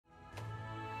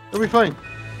It'll be fine.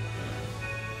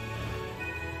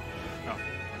 Oh, okay.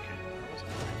 That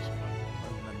wasn't very smart.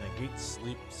 And then negate,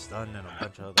 sleep, stun, and a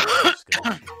bunch of other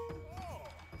skills.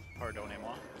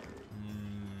 Pardonnez-moi.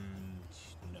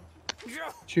 No.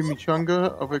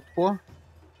 Chimichanga avec toi.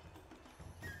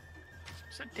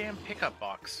 What's that damn pickup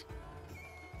box?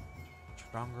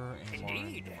 Stronger and more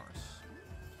Indeed. numerous.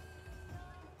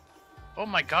 Oh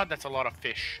my god, that's a lot of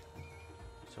fish.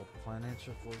 So plan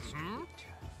answer for this Hmm?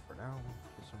 for now.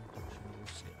 Get some questionable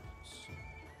skills.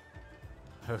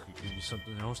 I could give you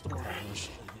something else to polish.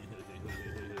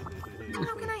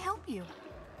 How can I help you?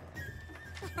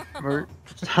 Mert,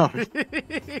 stop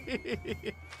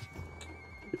it.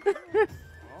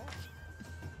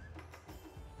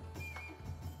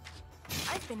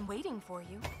 I've been waiting for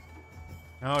you.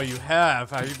 Oh, you have.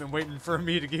 Have you been waiting for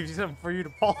me to give you something for you to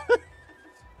polish?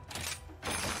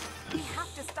 We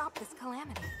have to stop this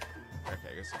calamity. Okay,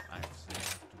 I guess I actually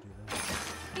have to do that.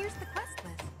 Here's the quest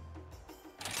list.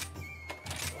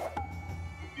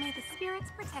 May the spirits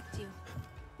protect you.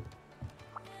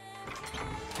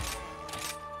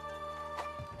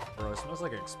 Bro, it smells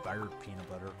like expired peanut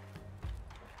butter.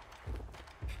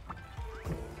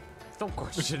 Don't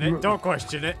question it. Don't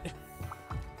question it.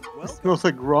 It smells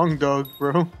like wrong dog,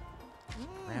 bro.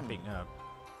 Ramping up.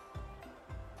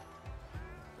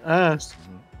 Ass.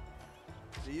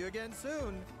 See you again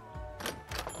soon.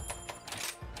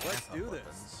 Let's do this.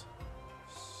 Weapons.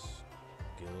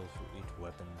 Skills for each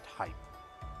weapon type.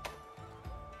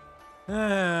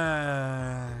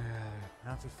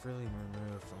 Not be freely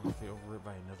removed from if overrid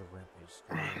by another rampage.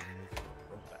 Skill removed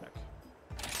from a rollback.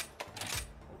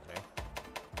 Okay.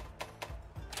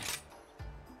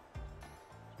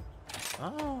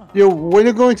 Ah. Yo, when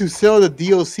are going to sell the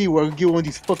DLC where I can get one of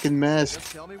these fucking masks?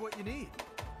 Just tell me what you need.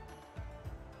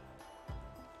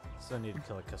 Still need to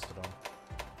kill a Custodon.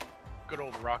 Good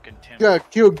old Rockin' Tim. Yeah,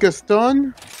 kill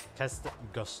Gaston. Gaston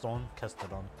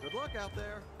Custodon. Good luck out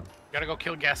there. Gotta go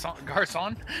kill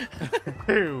Garcon.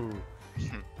 Ew.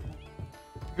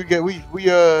 We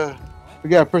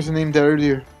got a person named that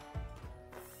earlier.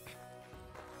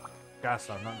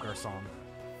 Gaston, not Garcon.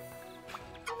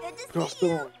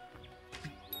 Gaston.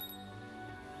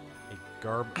 A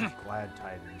garb of glad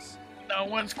tidings. No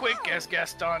one's quick as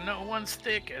Gaston. No one's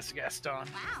thick as Gaston.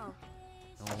 Wow.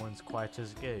 No one's quite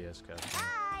as gay as Gaston.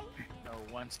 Bye. No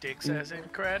one sticks as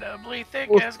incredibly thick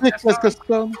Oh, as thick as Gaston.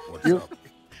 Gaston. What's Yep. up?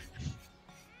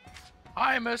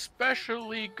 I'm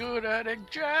especially good at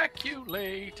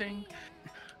ejaculating.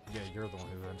 Yeah, you're the one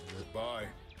who entered it. Bye.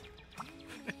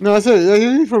 No, I said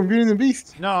it's from Beauty and the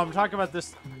Beast. No, I'm talking about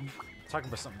this. I'm talking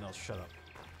about something else. Shut up.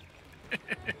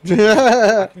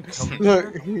 Yeah.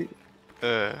 Look. Oh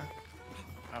wait,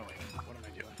 what am I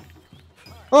doing?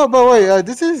 Oh, but wait,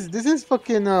 this is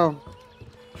fucking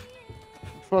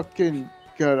fucking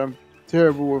God. I'm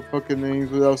terrible with fucking names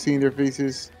without seeing their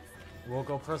faces. We'll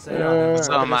go press A on him. and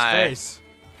So look am at I. his face.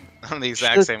 I'm the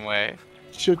exact Shit. same way.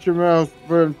 Shut your mouth,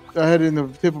 bro. I had it in the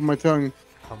tip of my tongue.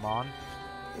 Come on.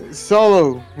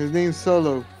 Solo. His name's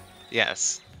Solo.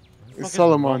 Yes. Fuck is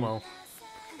Solomon. Momo?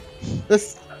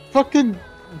 That's fucking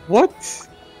what?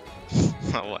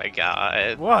 Oh my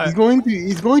god. What?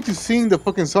 He's going to sing the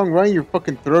fucking song right in your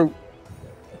fucking throat.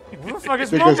 Who the fuck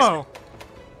is Because- Momo?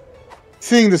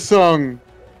 Sing the song.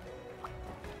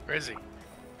 Where is he?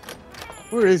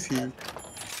 Where is he?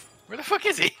 Where the fuck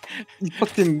is he?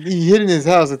 He hid in his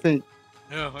house, I think.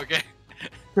 Oh, okay.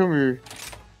 Come here.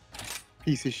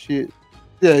 Piece of shit.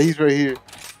 Yeah, he's right here.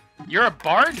 You're a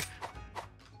bard?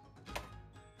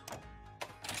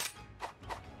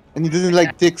 And he doesn't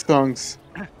like dick songs.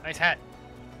 Nice hat.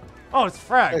 Oh, it's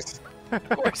Frag. Nice. Of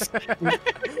course.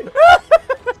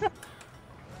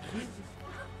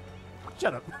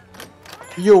 Shut up.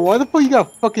 Yo, why the fuck you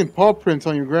got fucking paw prints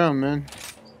on your ground, man?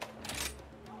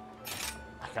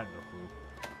 I got no clue.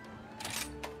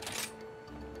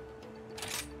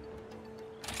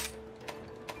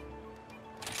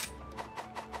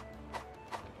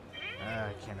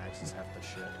 I can't access half the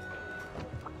shit.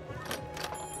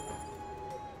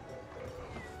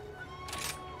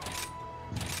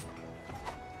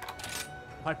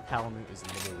 My Palamute is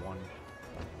level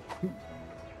 1.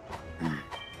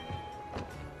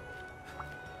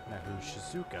 Now who's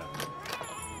Shizuka?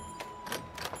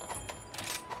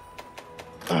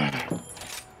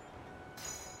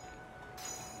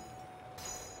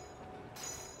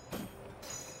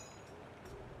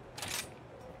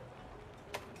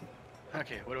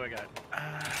 Okay, what do I got?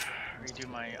 Redo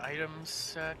my item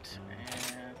set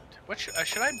and what should I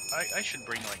should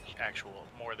bring like actual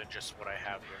more than just what I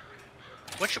have here.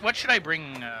 What should I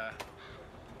bring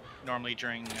normally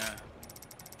during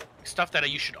stuff that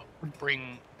you should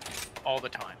bring all the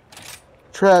time.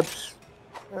 Traps.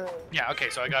 Yeah, okay,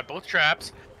 so I got both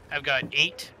traps. I've got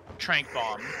 8 trank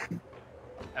bomb.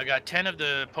 I've got 10 of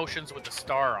the potions with the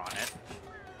star on it.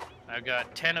 I've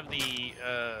got 10 of the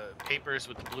papers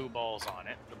with the blue balls on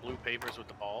it. The blue papers with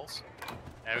the balls.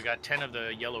 And I've got 10 of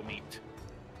the yellow meat.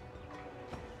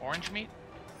 Orange meat?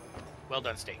 Well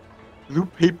done steak. Blue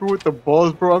paper with the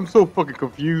balls, bro. I'm so fucking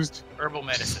confused. Herbal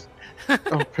medicine.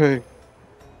 Okay.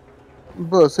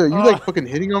 Bro, so you like fucking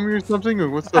hitting on me or something, or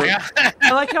what's up?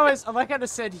 I like how I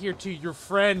said here to your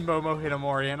friend Momo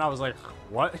Hinomori, and I was like,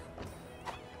 what?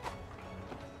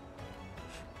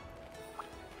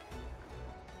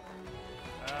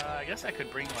 I guess I could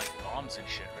bring like bombs and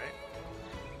shit, right?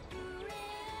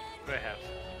 What do I have?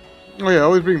 Oh yeah, I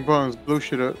always bring bombs. Blow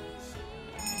shit up.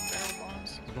 Barrel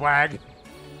bombs? Wag.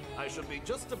 I should be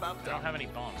just about I don't done. have any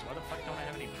bombs. Why the fuck don't I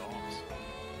have any bombs?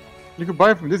 You can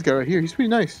buy it from this guy right here. He's pretty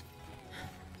nice.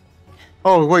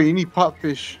 Oh wait, you need pot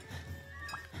fish.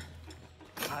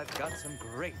 I've got some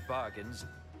great bargains.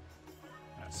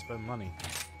 Spend money.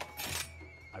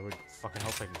 I would fucking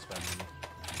hope I can spend money.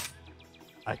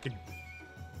 I could.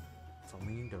 If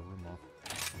only you can get a room off.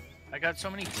 I got so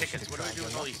many tickets. What do I do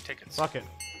with all these tickets? Fuck it.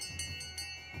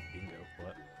 Bingo.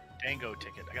 What? Dango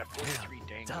ticket. I got 43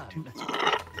 Dango Done. tickets.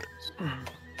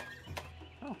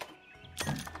 Oh.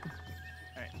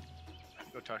 Alright.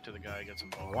 Go talk to the guy, get some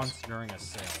bombs. Once during a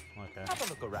sale. Okay. Have a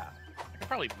look around. I could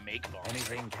probably make bombs.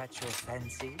 Anything catch your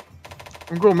fancy?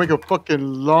 I'm gonna make a fucking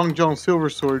Long John Silver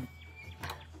sword.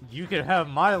 You could have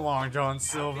my Long John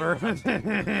Silver. It's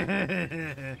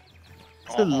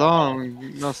a long,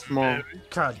 not small.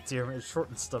 God damn it! It's short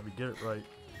and stubby. Get it right.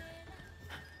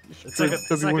 It's Straight like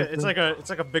stubby one thing. it's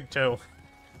like a big toe.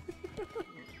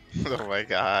 Oh my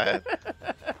god.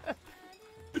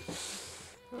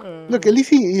 Look, at least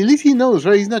he knows,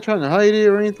 right? He's not trying to hide it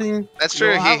or anything. That's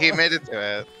true. No, He made it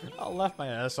to it. I'll laugh my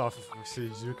ass off if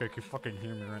Zuka could fucking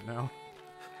hear me right now.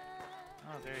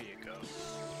 Oh, there you go.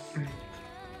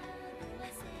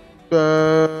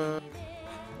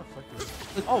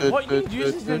 Oh, what? You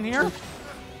use this in here?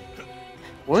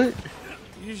 What?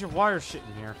 You use your wire shit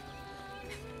in here.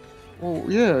 Oh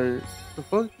yeah. The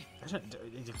fuck?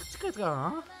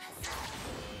 Huh?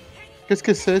 Qu'est-ce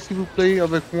que c'est si vous plaît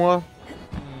avec moi?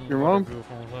 Your mom?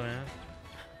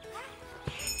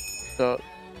 Stop.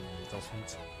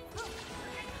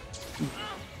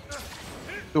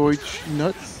 Deutsch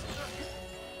nuts.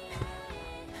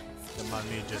 Don't mind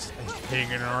me just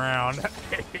hanging around.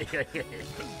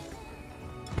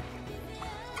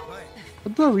 How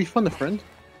do I refund a friend?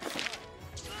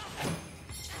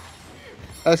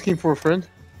 Asking for a friend?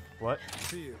 What?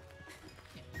 See you.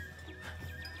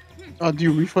 Do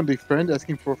you refund a friend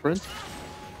asking for a friend?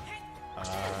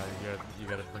 You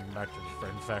gotta bring him back to the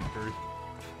friend factory.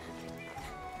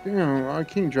 Damn, I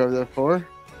can't drive that far.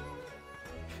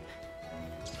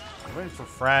 I'm waiting for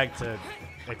Frag to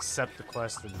accept the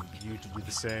quest and you to do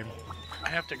the same. I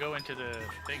have to go into the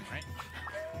thing, right?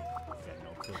 Yeah,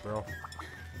 no kill, bro.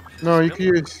 No, you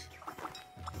can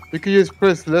just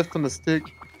press left on the stick.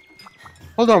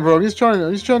 Hold on, bro. I'm just trying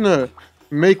to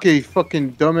make a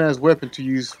fucking dumbass weapon to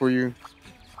use for you.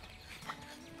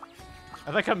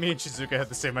 I like how me and Shizuka had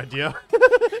the same idea.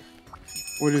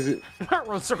 What is it?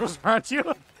 Run circles around you.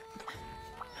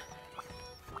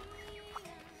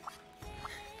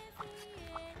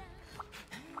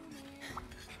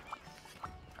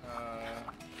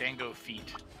 Dango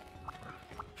feet.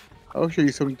 I'll show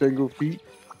you some Dango feet.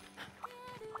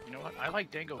 You know what? I like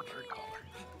Dango bird collar.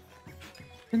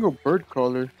 Dango bird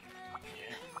collar.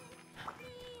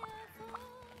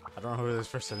 I don't know who this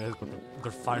person is, but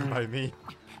they're fine by me.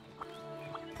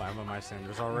 Fine by my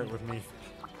standards, alright with me.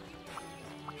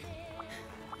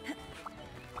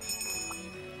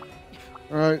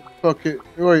 Alright, fuck it.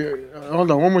 Wait,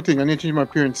 hold on. One more thing. I need to change my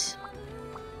appearance.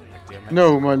 Damn it.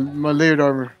 No, my layered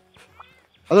armor.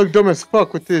 I look dumb as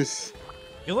fuck with this.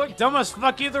 You look dumb as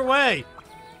fuck either way.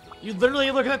 You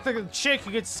literally look at the chick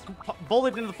who gets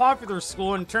bullied into the popular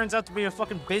school and turns out to be a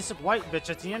fucking basic white bitch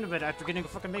at the end of it after getting a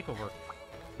fucking makeover.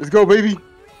 Let's go, baby.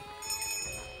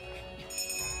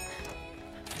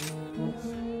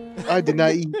 I did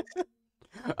not eat.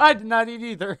 I did not eat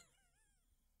either.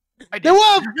 Then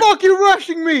why the fuck you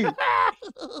rushing me?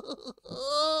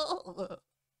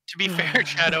 To be fair,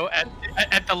 Shadow,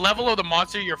 at the level of the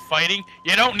monster you're fighting,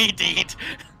 you don't need to eat.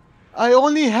 I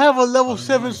only have a level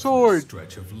 7 sword.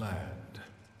 Stretch of land,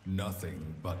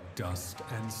 nothing but dust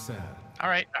and sand. All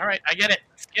right, I get it.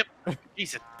 Skip.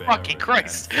 Jesus fucking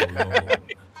Christ. I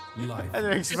I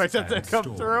didn't expect that to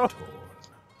come through.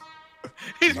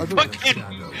 He's I don't- fucking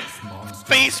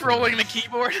face rolling the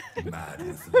keyboard. Mad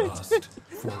with lust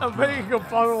for I'm making a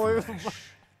bottle.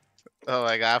 Oh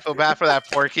my god, I feel bad for that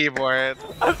poor keyboard.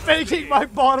 I'm making my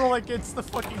bottle against the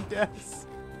fucking desk.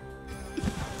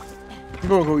 I'm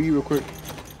gonna go eat real quick.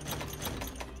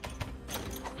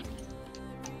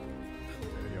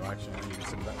 Yo, actually, I need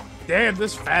some of that. Damn,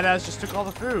 this fat ass just took all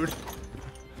the food.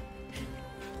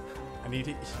 I need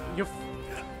to. You.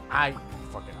 I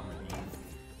fucking. I'm gonna eat.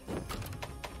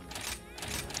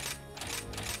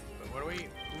 What are we?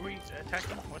 Who are we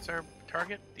attacking? What's our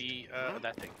target? The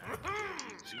that thing.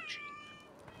 Zuchi.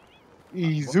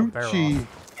 Izuchi.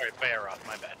 Sorry, Bayaroth.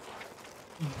 My bad.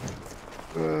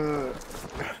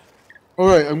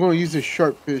 Alright, I'm gonna use this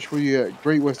sharp fish. Where you at?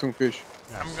 Great Western fish.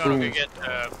 I'm gonna Boom. go get.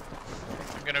 I'm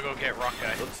gonna go get Rock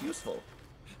Guy. Looks useful.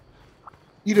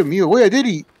 Eat a meal. Wait, I did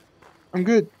eat. I'm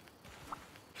good.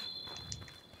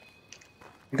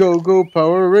 Go, go,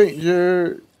 Power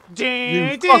Ranger.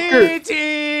 You fucker.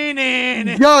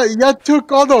 Y'all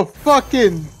took all the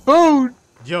fucking food.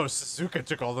 Yo, Suzuka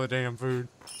took all the damn food.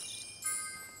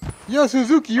 Yo,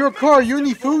 Suzuki, you're a car. You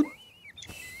need food?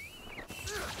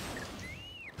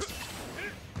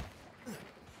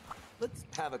 Let's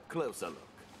have a closer look.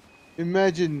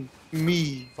 Imagine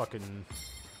me Fucking.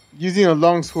 using a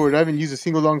longsword. I haven't used a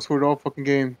single longsword all fucking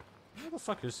game. Where the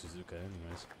fuck is Suzuka,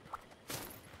 anyways?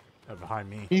 Behind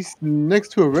me. He's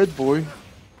next to a red boy.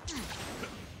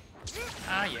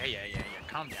 Ah, yeah.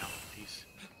 Calm down, peace.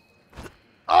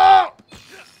 Oh!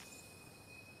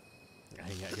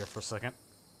 Hang out here for a second.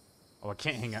 Oh, I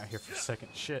can't hang out here for a second.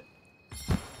 Shit.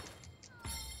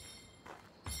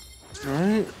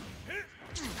 Alright.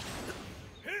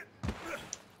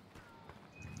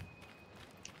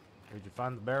 Did you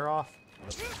find the bear off?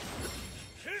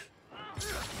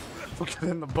 Look it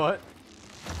in the butt.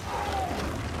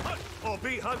 Or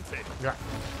be hunted. Yeah.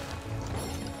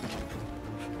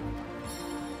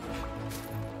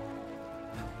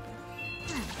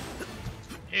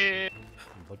 Yeah.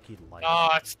 Lucky light. Oh,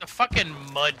 it's the fucking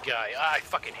mud guy. Ah, I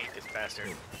fucking hate this bastard.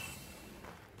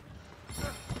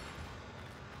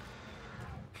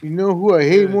 You know who I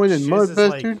hate Dude, more than Shiz Mud is,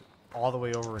 Bastard? like, all the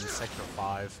way over in Sector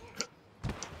 5.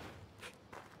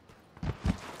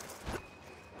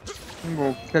 I'm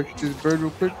gonna catch this bird real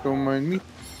quick, don't mind me.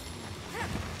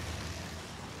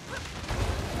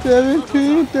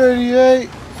 1738.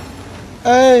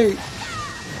 Hey!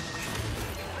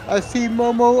 I see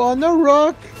Momo on the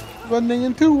rock, running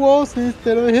into walls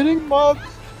instead of hitting mobs.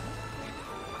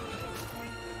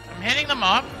 I'm hitting the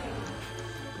mob.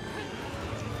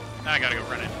 Now I gotta go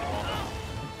run into the wall.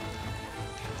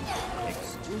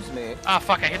 Excuse me. Ah,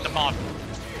 fuck, I hit the mob.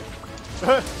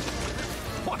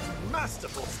 What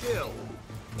masterful skill.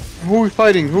 Who are we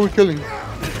fighting? Who are we killing? The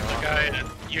guy,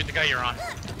 you're the guy you're on.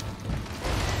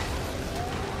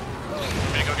 I'm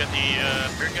gonna go get the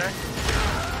third guy.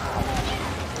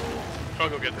 I'll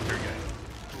go get the third guy.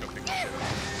 Go pick the shit up.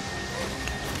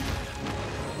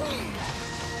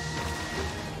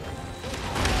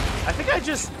 I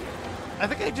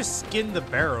think I just skinned the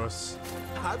Barros.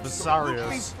 Absolutely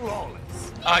Basarios.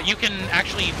 flawless. You can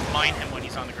actually mine him when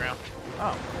he's on the ground.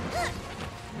 Oh.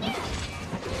 You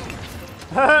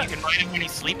can mine him when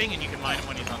he's sleeping, and you can mine him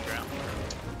when he's on the ground.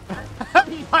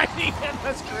 Mining him,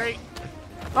 that's great.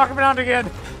 Knock him down again.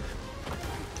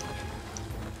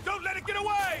 Don't let it get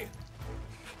away.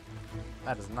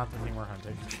 That is not the thing we're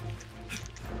hunting.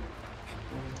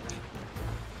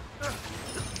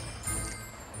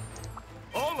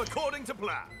 All according to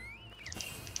plan.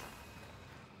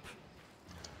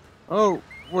 Oh,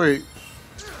 wait.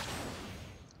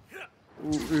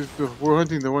 We're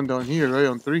hunting the one down here, right?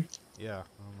 On 3? Yeah, I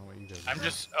don't know what you guys I'm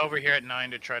just over here at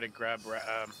 9 to try to grab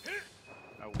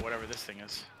whatever this thing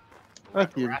is.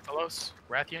 Rathian. Rathalos?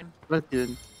 Rathian?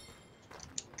 Rathian.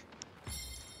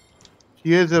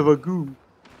 She has a Vagoo.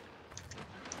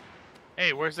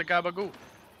 Hey, where's the Gabagoo?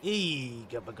 Eee,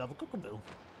 gubba gubba gubba.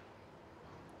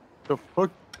 The fuck?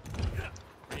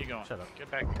 Where you going? Shut up. Get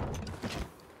back here.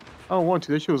 I don't want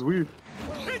to. That shit was weird.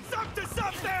 It's up to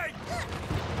something.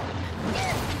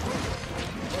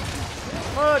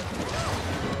 Mud!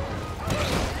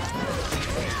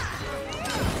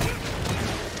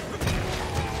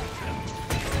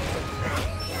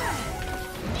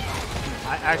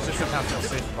 I actually somehow feel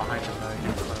safer behind him than I do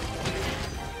in front of him.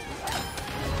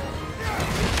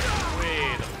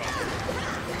 Wait the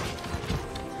fuck.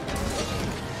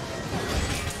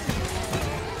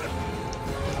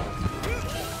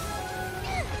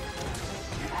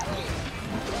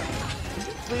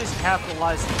 Please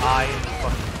capitalize the I in the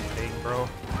fucking thing, bro.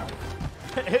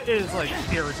 It is like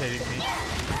irritating me.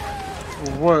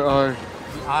 What are?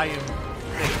 I am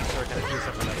Sure, can I do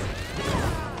something else?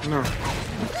 No.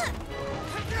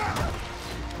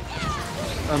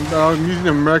 I'm using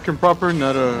American proper,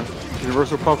 not a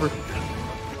universal proper.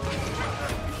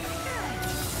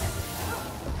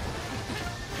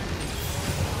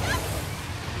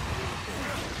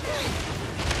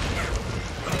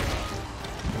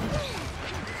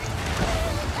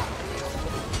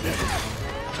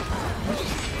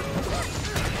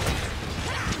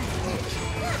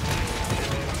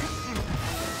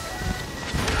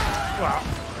 Wow.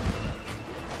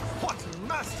 What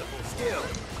masterful skill!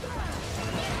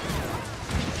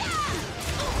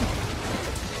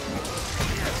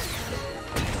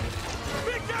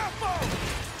 Be careful!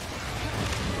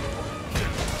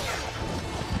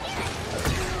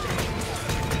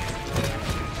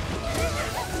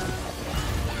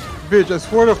 Bitch, I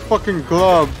swear to fucking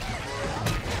glove.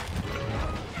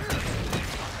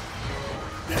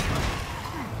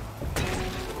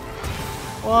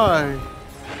 Why?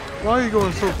 Why are you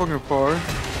going so fucking far?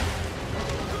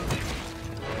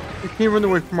 You can't run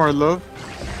away from our love.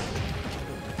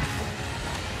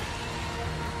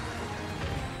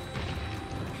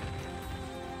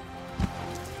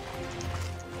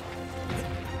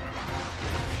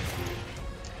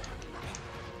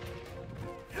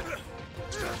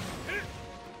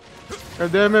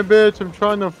 God damn it, bitch. I'm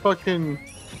trying to fucking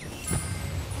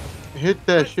hit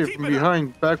that shit from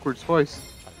behind backwards twice.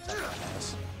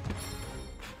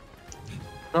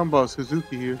 Talking about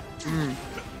Suzuki here.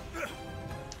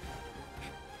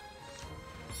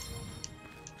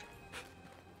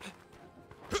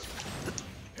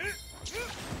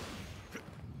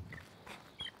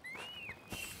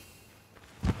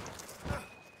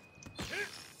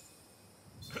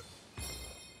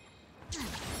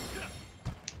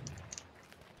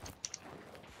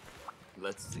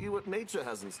 Let's see what nature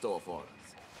has in store for us.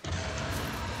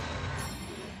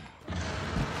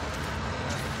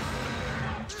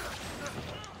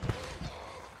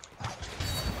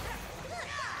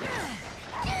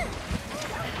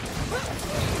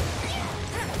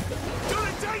 You're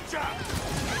in danger!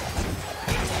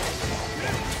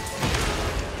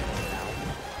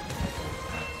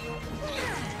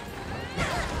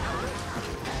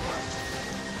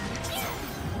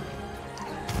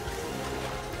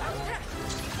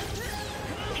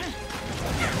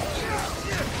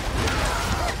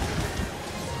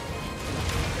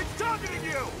 It's targeting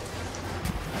you!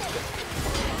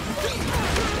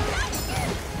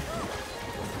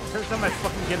 Every time I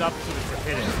fucking get up to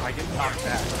hit it, I get knocked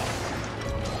back.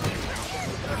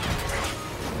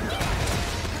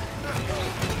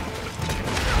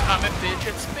 I'm a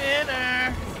fidget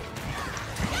spinner.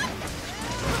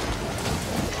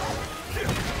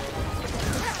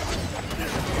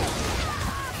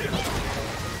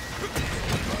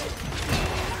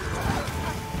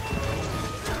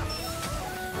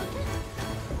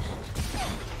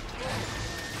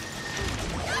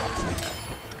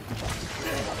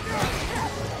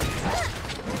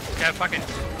 Got fucking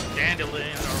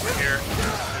dandelion over here.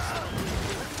 Just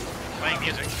playing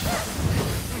music.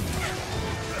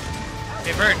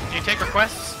 Hey Bird, do you take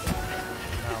requests?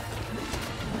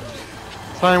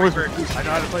 Fine with Bird. I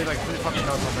know how to play like 3 fucking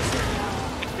notes on this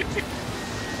thing.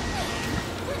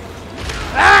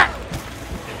 Ah!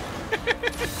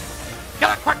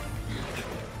 Get it, quick!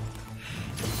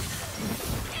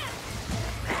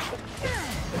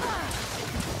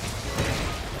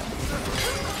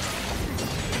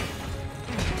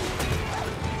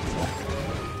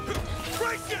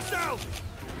 Brace yourself!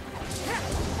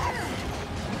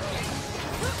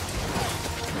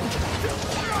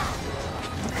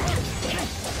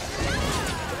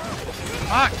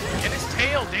 Fuck! Get his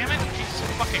tail, damn it! Jesus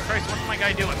fucking Christ, what's my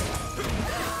guy doing?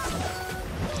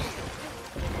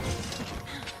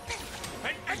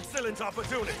 An excellent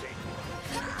opportunity!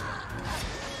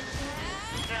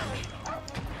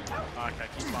 Fuck, I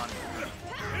keep on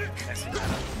messing that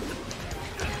up.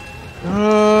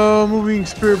 moving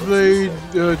Spirit Blade,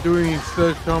 doing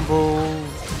Sledge Combo,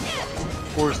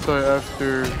 Foresight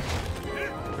after,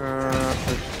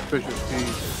 Special Speed,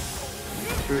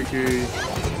 Straight Gauge.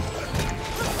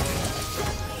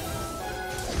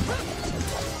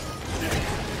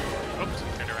 Oops,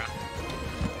 turned around.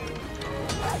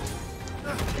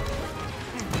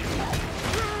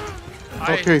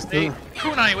 Okay, I so- say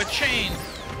kunai with chains.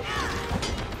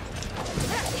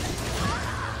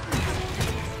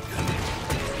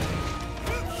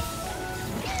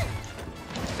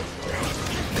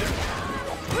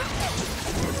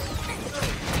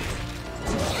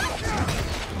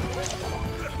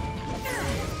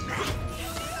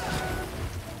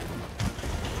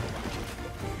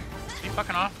 Is he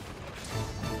fucking off?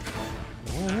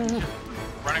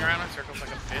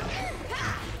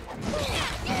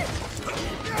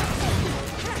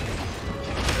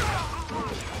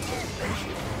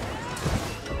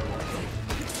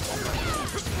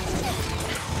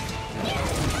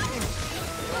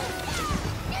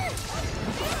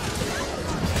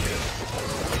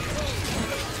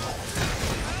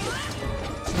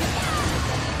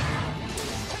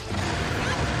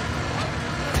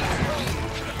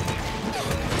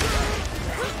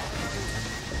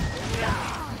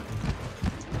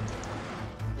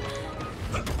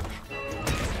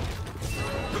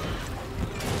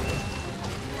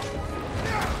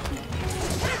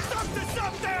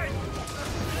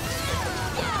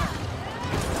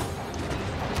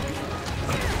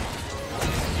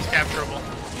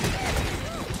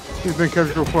 He's been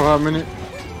captured for a hot minute.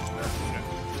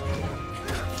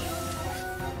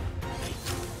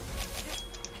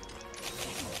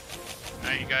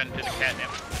 Now you got into the catnip.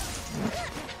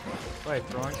 Wait,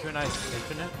 throwing to an ice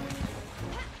infinite?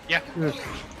 Yeah. Yes.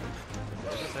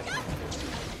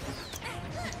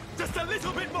 Just a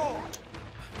little bit more.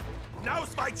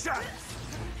 Now's my chance.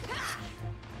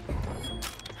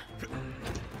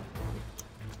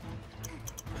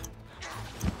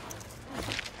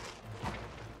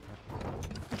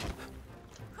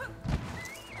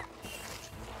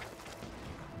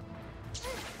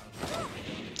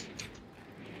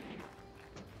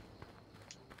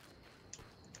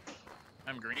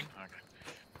 I'm green. Okay.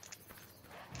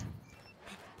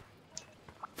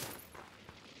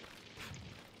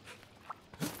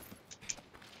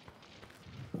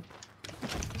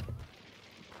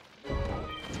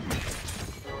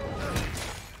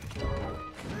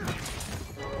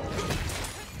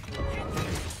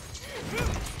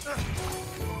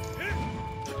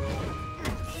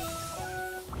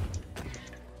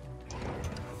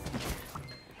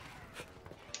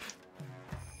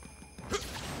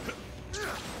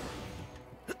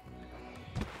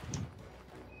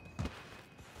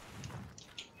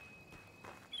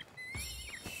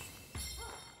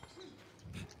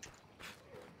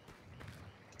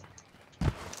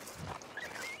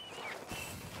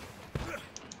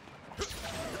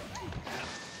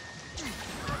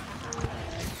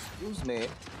 Excuse me.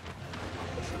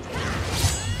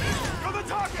 You're the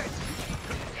target!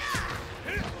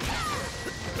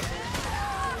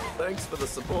 Thanks for the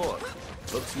support.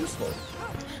 Looks useful.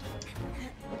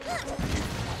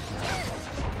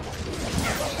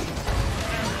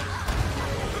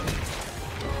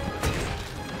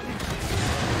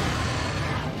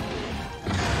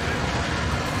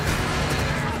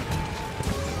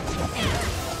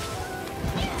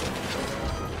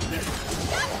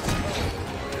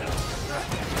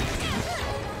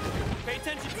 Pay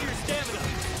attention to your stamina.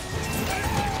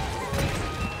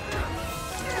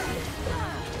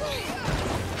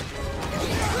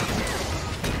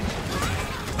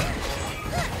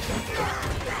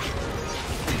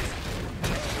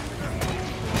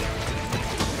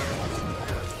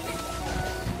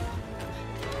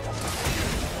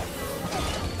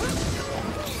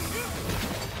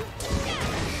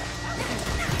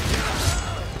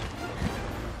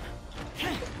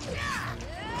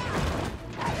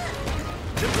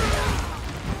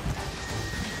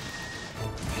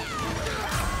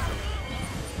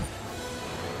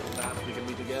 Perhaps we can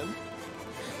meet again.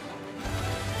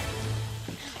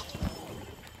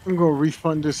 I'm gonna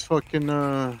refund this fucking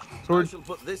I sword. shall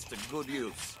put this to good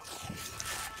use.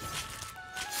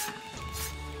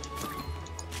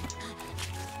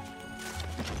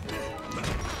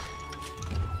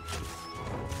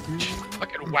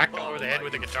 Fucking whacked all over the head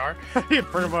with a guitar. Yeah,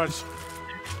 pretty much.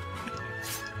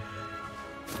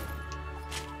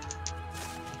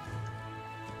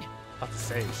 About to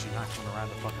say, is she not coming around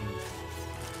the fucking...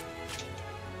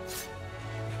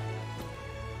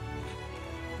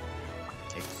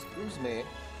 Excuse me.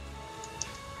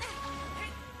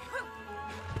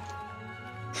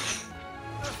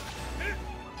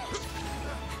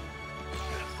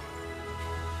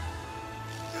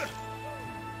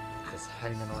 Just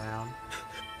hanging around.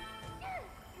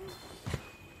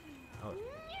 Oh.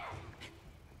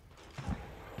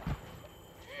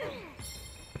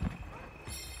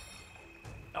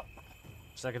 Oh.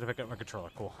 Second to pick up my controller.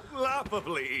 Cool.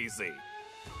 Laughably easy.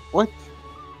 What?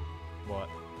 What?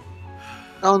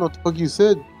 I don't know what the fuck you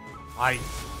said. I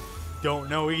don't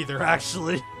know either,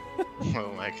 actually.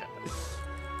 Oh my god.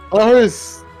 I heard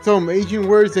some Asian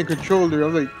words and controller. I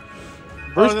was like,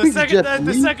 Oh, first the speak second,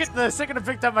 Japanese? the second I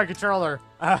picked up my controller.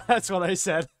 That's what I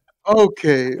said.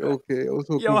 Okay, okay. I was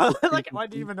hoping Yo, for like, I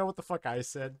didn't even know what the fuck I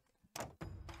said.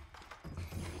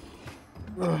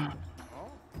 Oh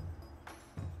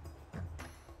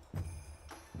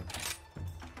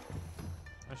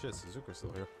shit, Suzuka's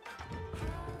still here.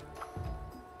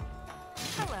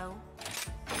 Hello.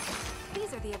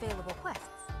 These are the available quests.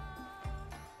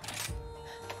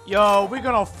 Yo, we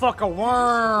gonna fuck a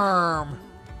worm.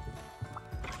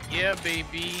 Yeah,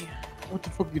 baby. What the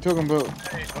fuck are you talking about?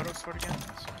 Hey, auto sword again.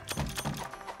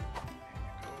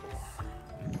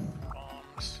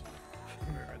 Bombs.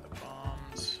 Where are the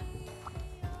bombs?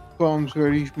 Bombs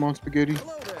ready, mom spaghetti.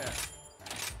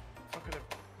 Fuck are the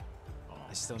bombs?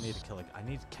 I still need to kill it. I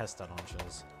need Keston on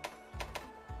shells.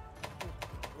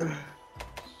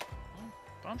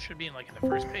 Bombs should be in like in the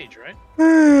first page, right?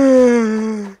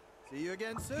 See you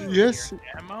again soon. Yes.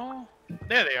 Ammo?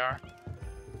 There they are.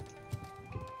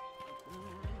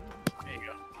 There you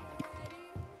go.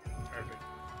 Perfect.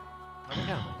 Oh,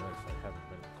 yeah, right,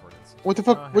 What the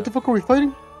fuck? What the fuck are we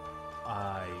fighting?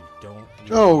 I don't.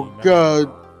 Oh, remember.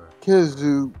 God.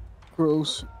 Kizu.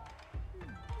 Gross.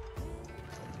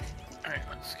 Alright,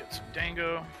 let's get some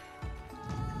dango.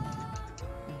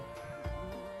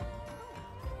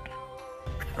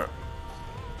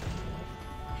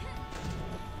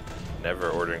 Never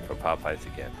ordering from Popeyes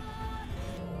again.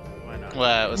 Why not?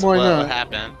 What Why what not?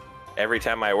 happened? Every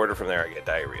time I order from there, I get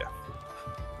diarrhea.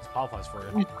 It's Popeyes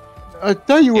for you. I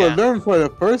thought you would Yeah. learn for the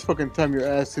first fucking time your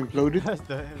ass imploded.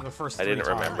 the first. I didn't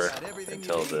 3 times. remember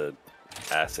until the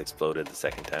ass exploded the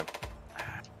second time. I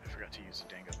forgot to use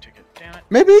the dango ticket. Damn it.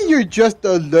 Maybe you're just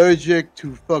allergic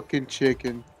to fucking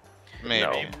chicken. Maybe.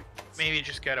 No. Maybe you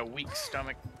just got a weak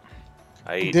stomach.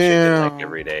 I eat chicken Damn. like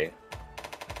every day.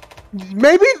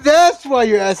 Maybe that's why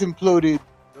your ass imploded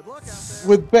Good luck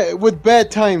out there. with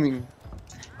bad timing.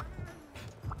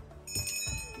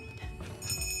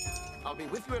 I'll be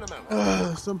with you in a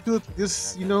moment. Some people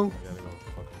just, you know. I gotta go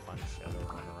fucking find Shadow and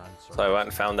run around. So I went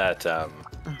and found that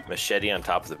machete on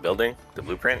top of the building, the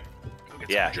blueprint. Go get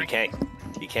Yeah, some you drink.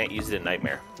 can't use it in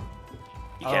Nightmare.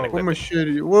 You can't Oh. What equip it.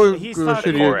 machete? What He's not-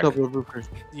 machete The on Korok. top of the blueprint?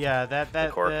 Yeah, that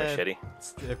The Korok machete.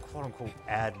 It's the quote unquote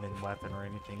admin weapon or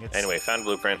anything. It's Anyway, found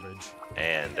blueprint garbage.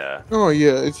 and Oh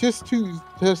yeah, it's just to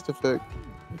test effect.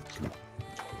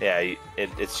 yeah,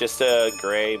 it's just a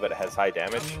gray, but it has high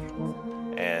damage,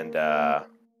 and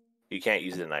you can't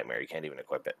use it in Nightmare. You can't even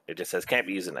equip it. It just says can't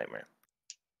be used in Nightmare.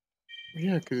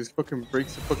 Yeah, because it fucking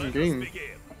breaks the fucking game.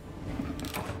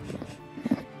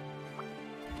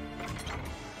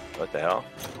 What the hell?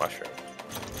 Mushroom.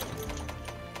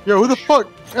 Yo, who the fuck?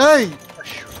 Hey,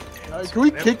 Damn, can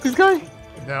we kick this guy?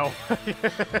 No. I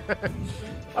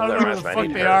I'll don't know never who ask the my fuck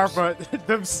need they are, herbs. but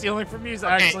them stealing from you is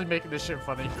actually making this shit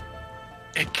funny.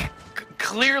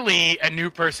 Clearly, a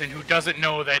new person who doesn't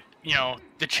know that, you know,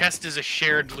 the chest is a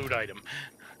shared loot item.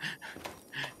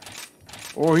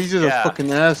 Or he's just Yeah. a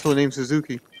fucking asshole named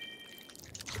Suzuki.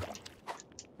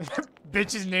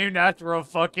 Bitch is named after a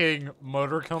fucking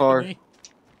motor company.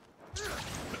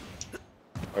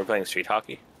 We're playing street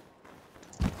hockey.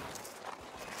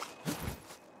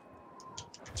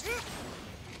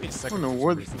 Wait a I second, don't know for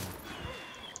what. some reason.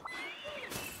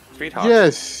 Street hockey.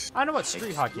 Yes. I know what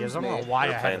street hockey is. I don't know why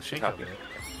We're I had playing to street think of hockey.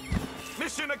 it.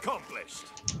 Mission accomplished.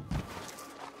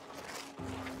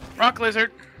 Rock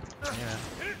lizard. Yeah.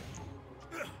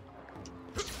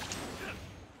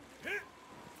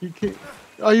 You can't.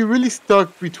 Are you really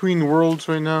stuck between worlds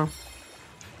right now?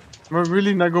 Am I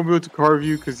really not gonna be able to carve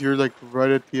you because you're like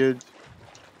right at the edge?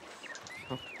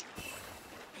 The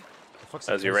fuck's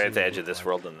As you're right at the edge look of this like?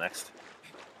 world and the next.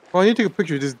 Oh, I need to take a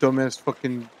picture of this dumbass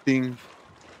fucking thing.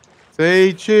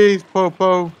 Say cheese,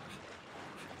 Popo.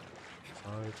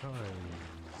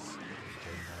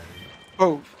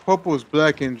 Oh, Popo is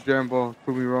black in Dragon Ball.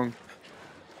 Prove me wrong.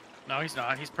 No, he's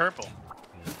not. He's purple.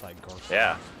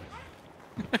 Yeah.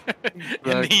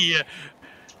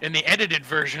 in the edited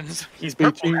versions, he's They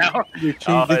purple change,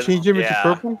 now. they change him into yeah.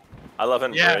 purple? I love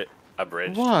him Yeah.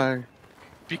 abridged. Why?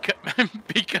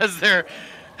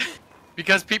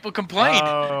 Because people complained.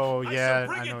 Oh I yeah, shall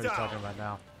bring I know it what you're down. talking about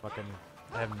now. Fucking,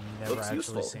 I have never Looks actually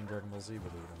useful. seen Dragon Ball Z, believe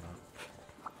it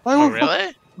Why Oh, would fuck- really?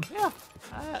 or not.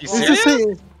 You It's serious? the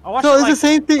same. I watched So it, it's like, the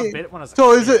same a thing. bit when I was a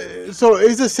So is kid. it? So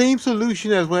it's the same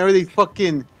solution as whenever they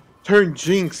fucking turn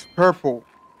Jinx purple.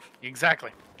 Exactly.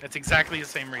 That's exactly the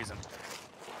same reason.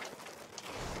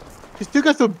 He still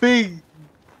got some big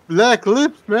black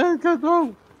lips, man. God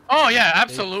no. Oh yeah, Big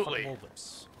absolutely. fucking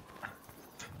lips.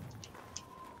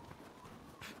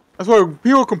 That's why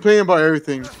people complain about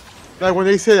everything. Like when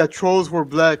they say that trolls were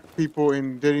black people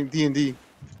in D&D.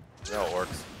 No,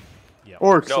 orcs. Yeah.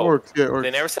 Orcs, No, orcs, yeah, orcs.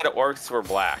 They never said orcs were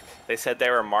black. They said they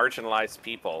were marginalized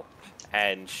people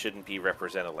and shouldn't be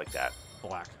represented like that.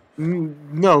 Black.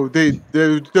 No,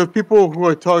 the people who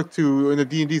I talked to in the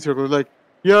D&D circle are like,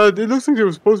 yeah, it looks like they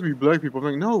were supposed to be black people.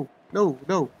 I'm like,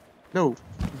 no.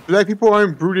 Black people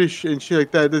aren't brutish and shit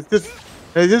like that.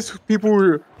 It's just people who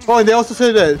are... Oh, and they also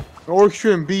said that orcs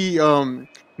shouldn't be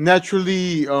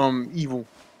naturally evil.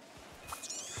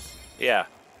 Yeah.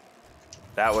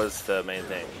 That was the main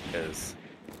thing, because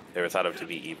they were thought of to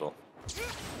be evil.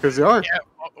 Because they are. Yeah,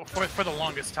 well, for the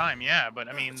longest time, yeah. But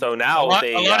I mean, So now a lot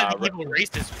they, of the evil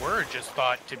races were just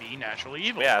thought to be naturally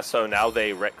evil. Yeah, so now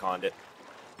they retconned it.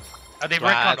 They've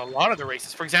Right. retconned a lot of the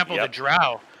races. For example, Yep. the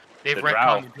Drow. They've The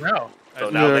retconned the Drow. So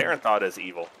as now well. Yeah. they aren't thought as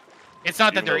evil. It's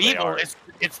not that even they're though they evil. are.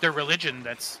 It's their religion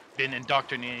that's been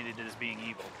indoctrinated as being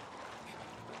evil.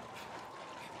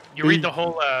 You read the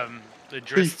whole the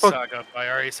Drizzt fuck- saga by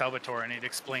R.A. Salvatore, and it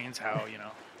explains how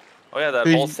Oh yeah, that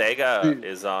They- whole saga they-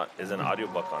 is an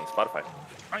audiobook on Spotify.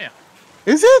 Oh yeah.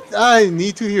 Is it? I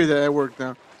need to hear that at work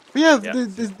now. But yeah, Yeah.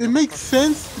 it makes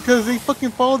sense because they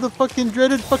fucking follow the fucking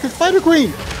dreaded fucking Spider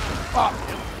Queen.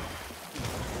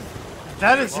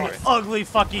 That is an ugly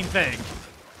fucking thing.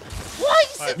 Why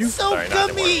is it so Sorry, not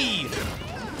gummy?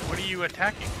 What are you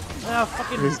attacking? Ah,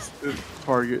 fucking It's the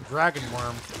target. dragon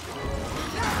worm.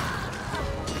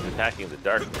 Attacking the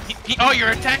darkness. Oh, you're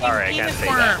attacking Sorry, I can't penis say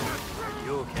worm. that.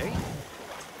 You okay?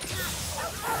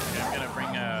 Yeah, I'm gonna bring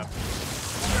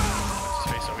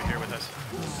Space over here with us.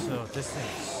 So this thing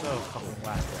is so fucking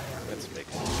whack. Let's make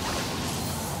it.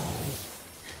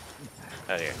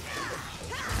 Out here.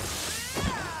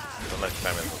 Don't let you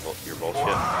time in your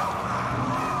bullshit.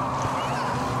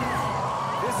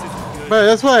 But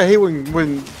that's why I hate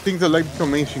when things like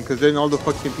become mainstream, because then all the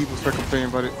fucking people start complaining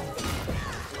about it.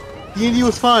 D&D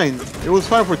was fine. It was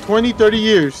fine for 20, 30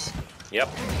 years. Yep.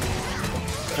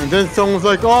 And then someone's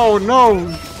like, oh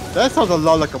no, that sounds a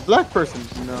lot like a black person.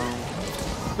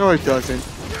 No, it doesn't.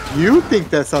 You think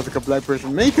that sounds like a black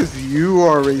person, mate, because you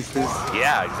are racist.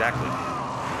 Yeah, exactly.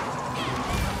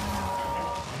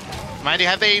 Mind you,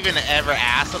 have they even ever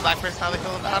asked a black person how they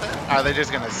feel about it? Or are they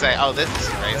just gonna say, "Oh, this is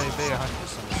racist"? They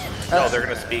 100%. No, they're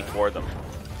gonna speak for them.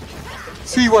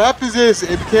 See, what happens is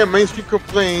it became mainstream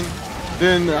complaint.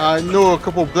 Then I know a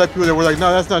couple of black people that were like, no,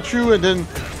 that's not true. And then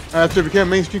after it became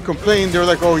mainstream complaint, they were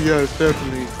like, oh yeah, it's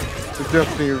definitely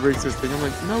a racist thing. I'm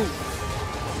like, no.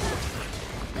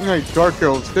 Like dark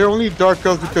elves, they're only dark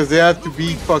elves because they have to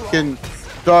be fucking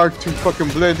dark to fucking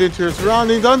blend into their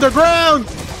surroundings underground.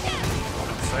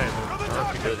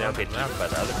 Because they don't get eaten by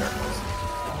the other darkness.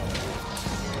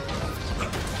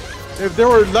 If there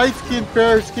were light-skinned,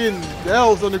 fair-skinned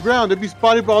elves on the ground, they'd be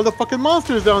spotted by all the fucking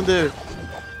monsters down there.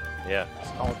 Yeah.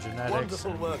 It's called genetics.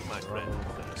 Wonderful work, my friend.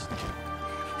 What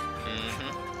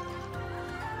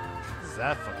is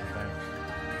that fucking thing?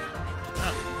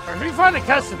 If we find a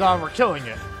Kestodon, we're killing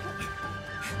it.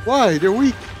 Why? They're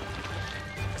weak.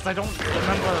 Because I don't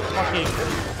remember what fucking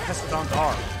Kestodons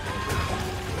are.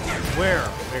 Where?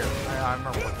 I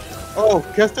remember what. Oh,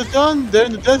 Kestodon? They're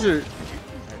in the desert.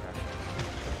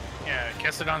 Yeah,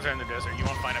 Kestodons are in the desert. You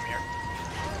won't find them here.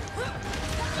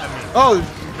 Oh,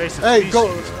 Basic hey, species. go,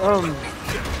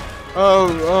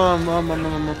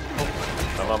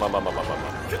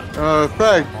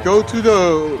 Frag, go to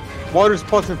the water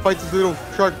spots and fight these little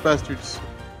shark bastards.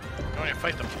 You want to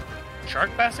fight them? Shark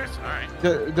bastards? Alright.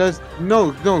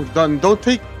 No, don't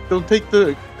take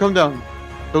the, come down.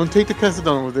 Don't take the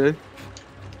Kestodon over there.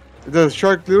 The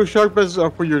little shark bastards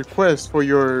are for your quest, for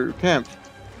your camp.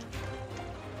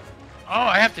 Oh,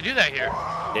 I have to do that here.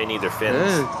 They need their fins.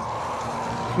 Yes.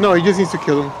 No, he just needs to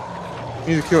kill them.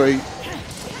 He needs to kill 8.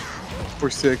 Or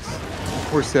 6.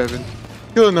 Or 7.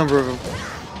 Kill a number of them.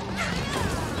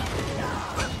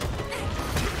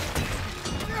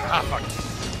 Ah, fuck.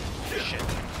 Shit. No,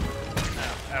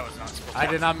 that was not supposed to. I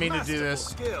did not mean to do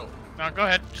this. No, go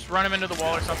ahead. Just run him into the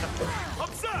wall or something.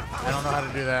 I don't know how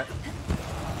to do that.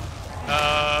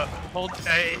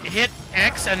 Hit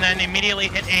X and then immediately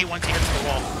hit A once he hits the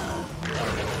wall.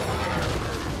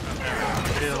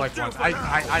 Like one.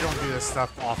 I don't do this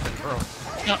stuff often, bro.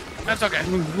 No, that's okay.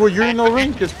 Well, you're in no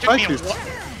rank, just practice.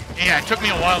 Yeah, it took me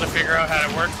a while to figure out how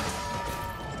to work.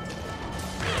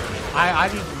 I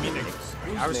didn't mean to.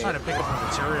 I was trying to pick up a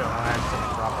material and I had to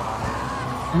drop it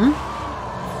on it.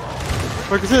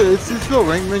 Like I said, it's low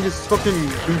rank, man. Just fucking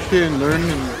do shit and learn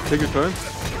and take your time.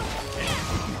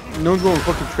 No one's gonna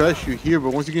fucking trash you here,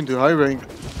 but once you get into high rank,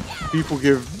 people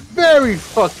get very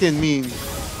fucking mean.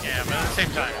 Yeah, but at the same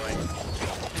time, like,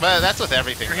 But that's with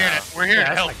everything. we're here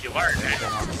to help you learn, man.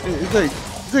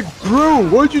 It's like, bro,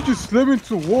 why'd you just slam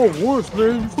into the wall once,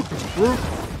 man? You fucking bro.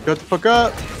 Got the fuck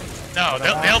up. No,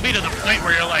 they'll be to the point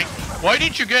where you're like, why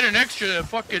didn't you get an extra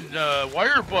fucking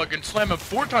wire bug and slam it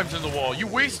 4 times in the wall? You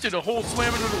wasted a whole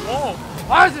slam into the wall.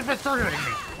 Why is it targeting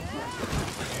me?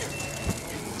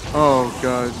 Oh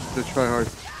god, the try hard.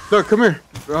 Look, come here.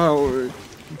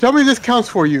 Tell me this counts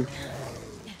for you.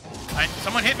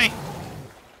 Someone hit me.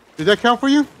 Did that count for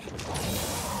you?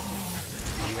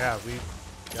 Yeah,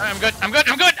 I'm good. I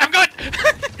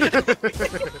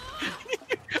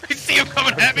see him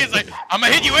coming at me. It's like, I'm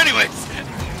gonna hit you anyways.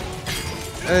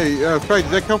 Hey, Frank,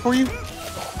 did that count for you?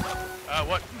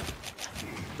 What?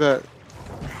 That.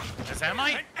 Is that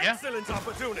mine? Yeah. Excellent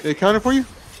opportunity. It counted for you?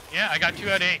 Yeah, I got 2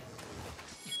 out of 8.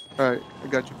 Alright, I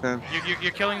got you, fam.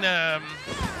 You're killing the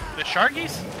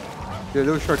sharkies? Yeah,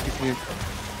 little sharkies here.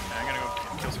 I'm gonna go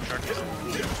kill some sharkies.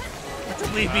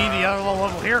 leave me the other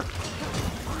level here.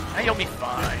 Hey, you'll be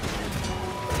fine.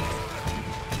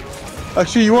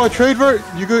 Actually, you want to trade, Vert?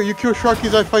 You kill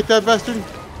Sharkies, I fight that bastard?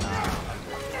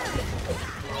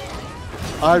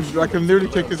 I can literally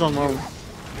take this on my own.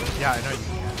 Yeah, I know you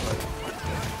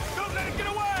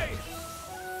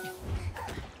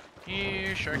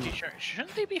Here, Sharky, Shark.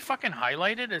 Shouldn't they be fucking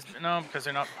highlighted? No, because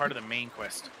they're not part of the main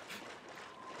quest.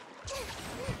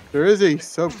 There is a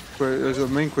sub quest. There's a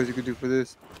main quest you could do for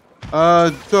this.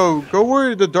 So go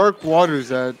where the dark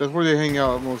water's at. That's where they hang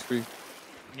out mostly.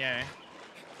 Yeah.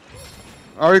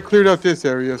 I already cleared out this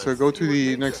area, so Let's go see to what the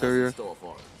nature next has in area. store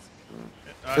for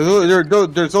us.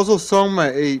 There's also some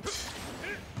at 8.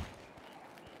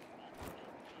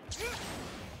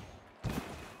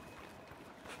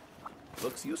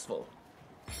 Looks useful.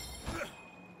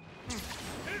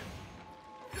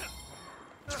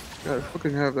 God, I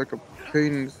fucking have like a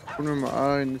pain in the corner of my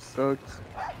eye and it sucks.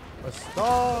 A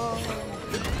star.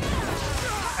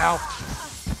 Ow.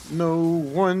 No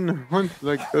one hunts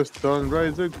like the sun,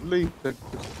 rises late like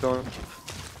the sun.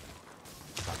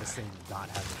 God, this thing does not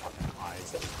have fucking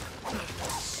eyes.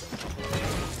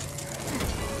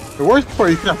 The worst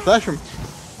part, you cannot flash him.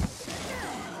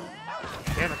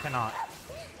 Damn it, cannot.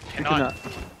 You cannot.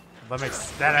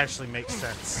 That actually makes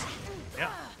sense.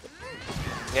 Yeah.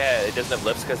 Yeah, it doesn't have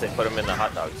lips because they put them in the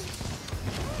hot dogs.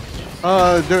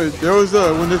 There was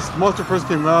when this monster first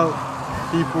came out,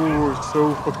 people were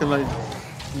so fucking like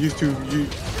used to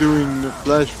doing the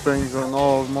flashbangs on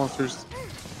all monsters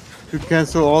to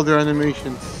cancel all their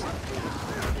animations.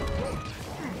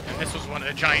 And this was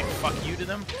a giant fuck you to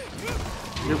them.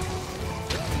 Yep.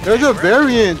 There's a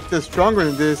variant that's stronger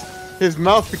than this. His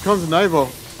mouth becomes an eyeball.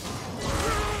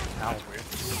 Ow.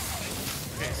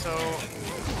 Okay, so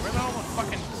where are all the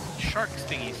fucking shark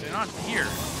thingies? They're not here.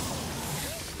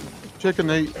 Check an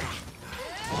 8. I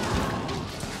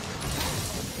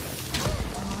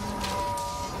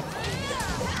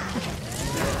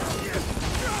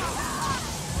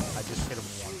just hit him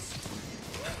once.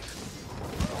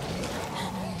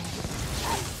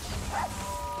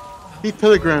 He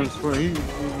telegrams when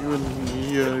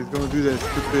he's gonna do that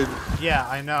stupid. Yeah,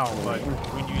 I know, but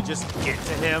when you just get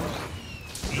to him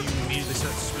and you immediately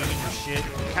start swinging your shit,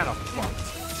 you're kind of fucked.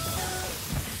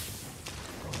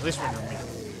 At least when you're me.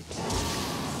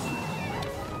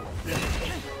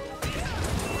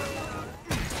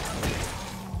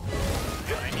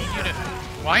 I need you to.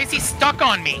 Why is he stuck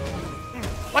on me?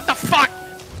 What the fuck?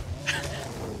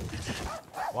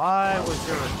 Why was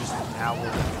there just an owl in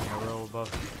the row above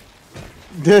me?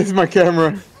 There's my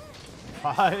camera.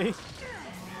 Why?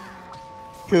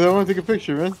 Cause I want to take a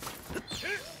picture, man.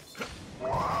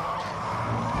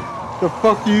 The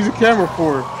fuck do you use a camera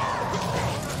for?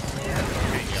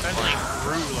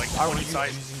 Why were you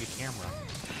using the camera?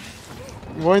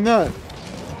 Why not?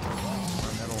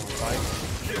 Metal fight?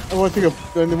 I want to take a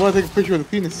picture of the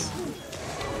penis.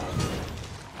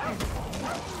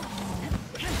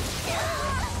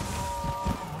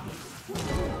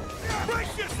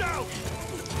 Brace yourself!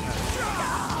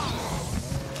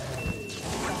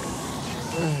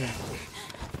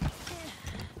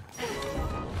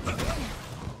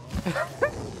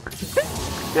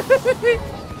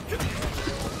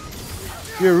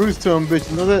 You're a roost tone, bitch.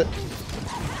 You know that?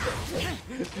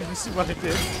 Did you see what I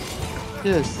did?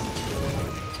 Yes.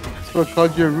 That's what I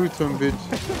called you a root tone, bitch.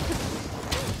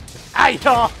 Aye,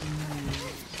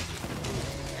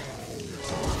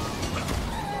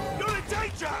 You're in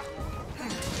danger!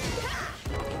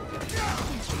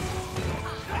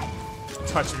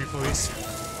 touch me, please.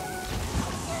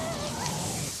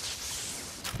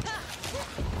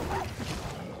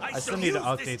 I still need to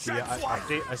update the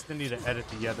I still need to edit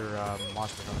the other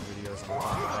Monster Hunter videos on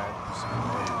top of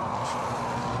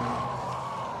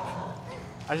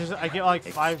that. I get like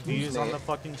 5 views on the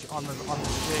fucking on the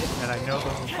shit, and I know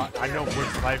which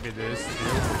 5 it is too.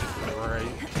 Right.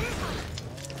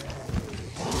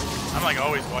 I'm like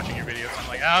always watching your videos. I'm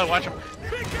like, I'll watch them.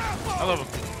 I love them.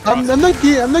 I'm not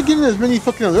getting as many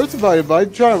fucking alerts about it, but I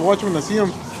try to watch them when I see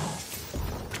them.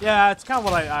 Yeah, it's kind of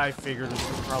what I figured was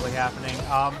probably happening.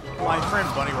 My friend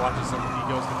Bunny watches them when he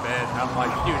goes to bed, and I'm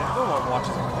like, dude, everyone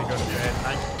watches them when they go to bed. And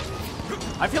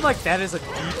I feel like that is a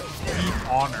deep,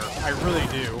 deep honor. I really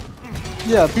do.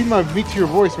 Yeah, beat my meat to your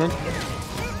voice, man.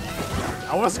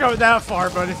 I wasn't going that far,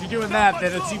 but if you're doing that,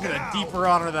 then it's even a deeper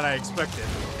honor than I expected.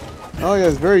 Oh yeah,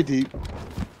 it's very deep.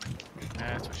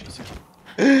 That's what she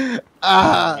said.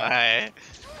 Bye.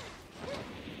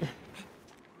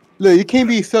 Look, you can't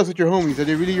be sus with your homies. Are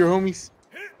they really your homies?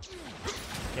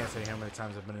 Can't say how many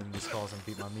times I've been in these calls and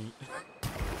beat my meat.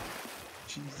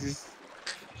 Jesus.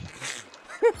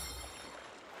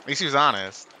 At least he was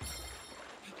honest.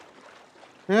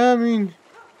 Yeah, I mean,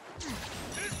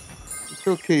 it's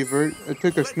okay, Bert. I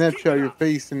took a snapshot of your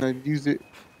face and I used it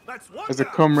as a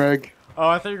cum rag. Oh,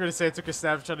 I thought you were gonna say I took a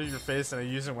snapshot of your face and I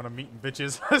use it when I'm meeting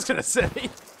bitches. I was gonna say.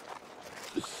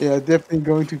 Yeah, definitely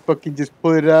going to fucking just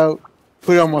pull it out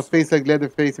put it on my face like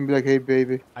Leatherface and be like, "Hey,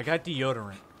 baby." I got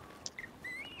deodorant.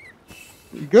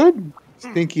 Good.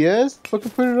 Stinky ass.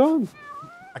 Fucking put it on.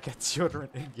 I got deodorant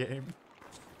in game.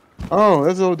 Oh,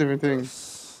 that's a whole different thing.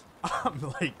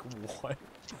 I'm like, what?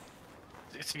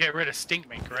 It's to get rid of stink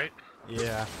mink, right?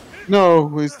 Yeah.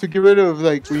 No, it's to get rid of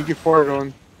like when you get farted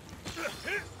on.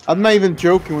 I'm not even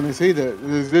joking when I say that.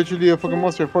 There's literally a fucking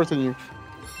monster that farts on you.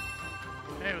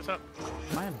 Hey, what's up?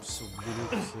 I am so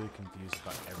ludicrously confused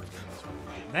about everything in this fucking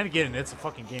game. And then again, it's a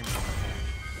fucking game.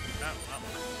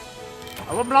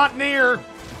 I'm not near.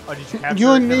 Oh, did you capture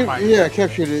You it? and Never me, mind. yeah, I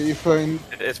captured it. You're fine.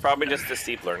 It's probably just a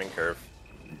steep learning curve.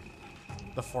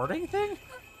 The farting thing?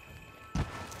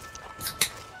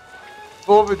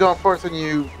 Bulbadon farts on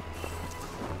you.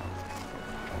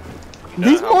 You know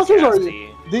These how monsters are.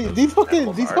 nasty These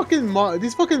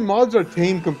fucking mods are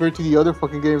tame compared to the other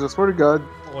fucking games. I swear to God.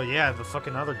 Well, yeah, the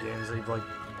fucking other games, they've like,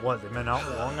 what, they've been out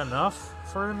long enough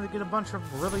for them to get a bunch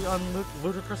of really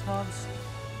ludicrous mods?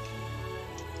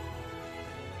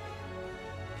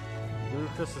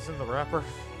 Ludicrous is in the wrapper.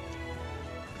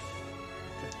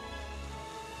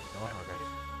 Oh,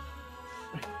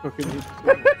 okay.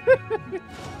 Fucking.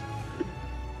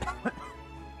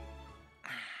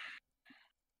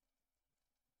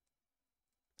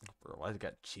 Bro, I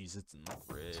got Cheez-Its in the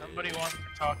fridge. Somebody wants to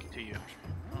talk to you.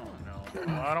 Oh no.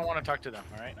 Well, I don't want to talk to them.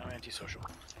 All right, I'm antisocial.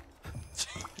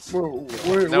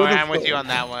 No, I'm with you on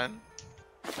that one.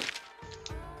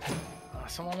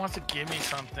 Someone wants to give me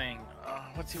something.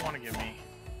 What's he want to give me?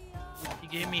 He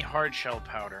gave me hard shell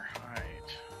powder. Alright.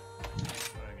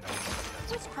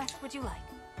 Which quest would you like?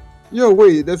 Yo,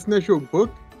 wait, that's an actual book?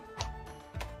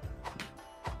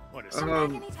 What is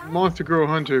it? Monster Girl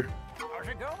Hunter. How's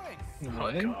it going?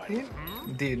 What?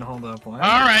 God. Dude, hold up. What?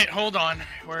 Alright, hold on.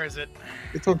 Where is it?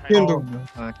 It's on Kindle.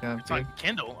 It's on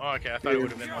Kindle? Oh, okay. I thought it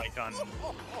would have been like on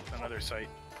another site.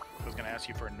 I was gonna ask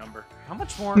you for a number. How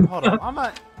much more? Hold on. I'm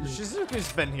not.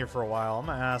 Shizuku's been here for a while. I'm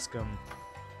gonna ask him.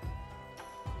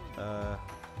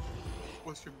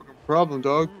 What's your fucking problem,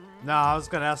 dog? Nah, I was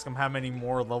gonna ask him how many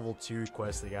more level 2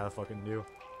 quests they gotta fucking do.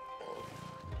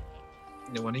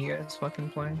 What are you guys fucking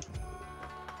playing?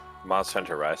 Monster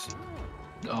Hunter Rise.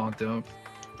 Oh, dope.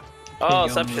 Oh,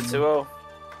 what's up, Shitsuo?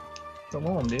 Come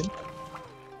on, dude.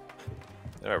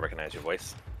 I recognize your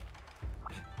voice.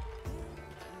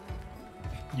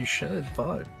 You should,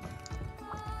 but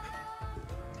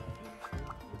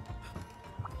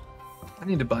I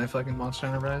need to buy fucking Monster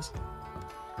Hunter Rise.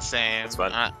 Same. That's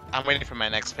fun. I'm waiting for my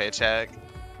next paycheck.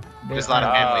 There's a Yeah, lot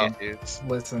of family issues.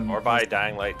 Listen. Or buy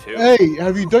Dying Light 2. Hey,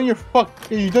 have you done your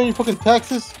fucking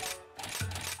taxes?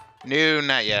 No,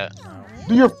 not yet.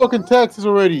 Do your fucking taxes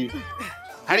already.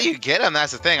 How do you get them?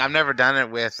 That's the thing. I've never done it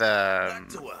with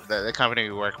the company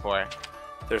we work for.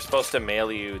 They're supposed to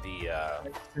mail you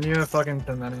the. Can you fucking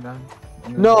 1099?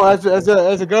 No, as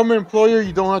a government employer,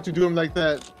 you don't have to do them like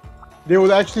that. They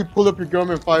will actually pull up your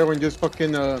government file and just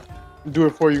fucking do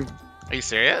it for you. Are you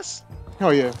serious?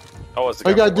 Hell yeah. Oh, it's a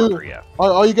All you gotta government do, worker, yeah.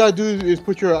 all you gotta do is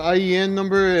put your IEN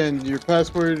number and your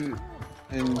password,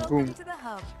 and boom. To the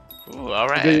hub. Ooh, all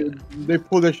right. They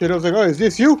pull that shit. I was like, oh, is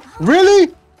this you?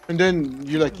 Really? And then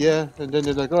you're like, yeah. And then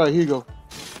they're like, all right, here you go.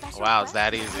 Wow, it's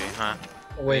that easy, huh?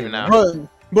 Wait, Even know.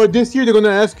 But this year they're gonna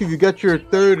ask you if you got your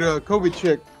third COVID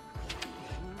check.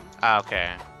 Ah,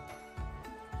 okay.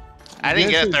 I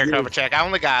didn't Yes, get a third it cover is. check. I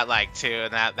only got like 2,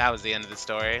 and that was the end of the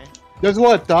story. That's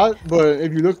what I thought. But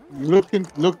if you look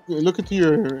into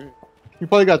your, you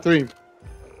probably got 3.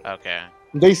 Okay.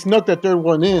 They snuck that third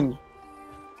one in.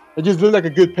 It just looked like a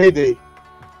good payday.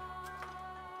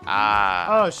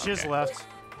 Ah. Oh, Shiz okay. left.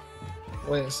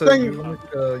 Wait, so Thing- you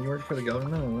work for the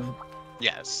government? Or what?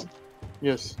 Yes.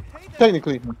 Yes,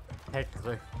 technically.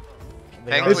 Technically.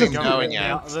 Technically, It's a- no, and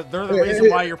yeah. They're the reason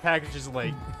why your package is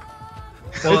late.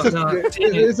 Well, It's a- no, it's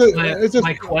dang a- it. it's a-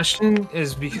 my question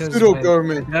is because Pseudo my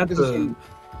government.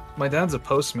 my dad's a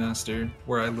postmaster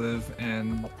where I live,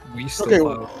 and we still Okay,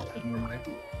 file it normally.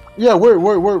 Yeah, we're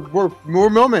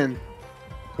mailmen.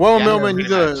 Well, Yeah, mailman, pretty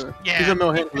he's Yeah, a mail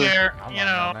to be handler. fair, I'm you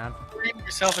not, know, man. treating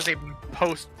yourself as a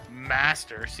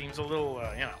postmaster seems a little,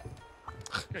 you know.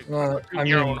 Well, I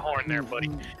your mean- own horn there, buddy.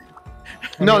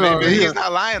 No, Maybe he's he's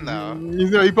not lying though. He's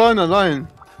probably not lying.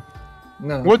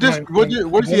 No. What is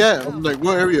he at? Like,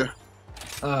 what area?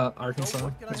 Arkansas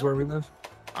is where we live.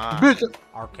 Bitch,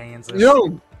 Arkansas.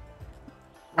 yo,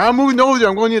 I'm moving over there.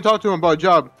 I'm going to talk to him about a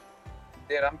job.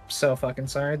 Dude, I'm so fucking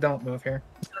sorry. Don't move here.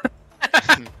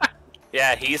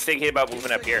 Yeah, he's thinking about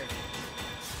moving up here.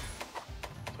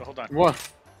 So hold on. What?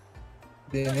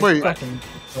 Dude, it's Wait. fucking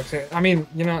okay. I mean,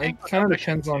 you know, it kind of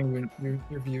depends on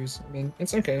your views. I mean,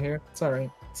 it's okay here. It's alright.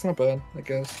 It's not bad, I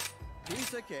guess.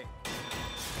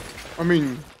 I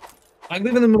mean, I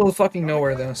live in the middle of fucking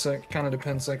nowhere though, so it kind of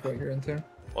depends like what you're into.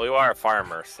 Well, you are a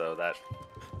farmer, so that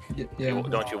Yeah.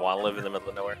 don't you want to live in the middle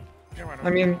of nowhere? I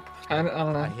mean, I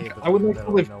don't know. hate the I would like to middle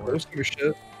of live nowhere. close to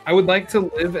shit. I would like to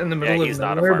live in the middle he's of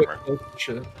not a nowhere, but farmer. close to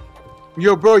shit.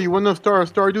 yo, bro, you want to start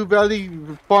a Stardew Valley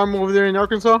farm over there in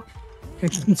Arkansas?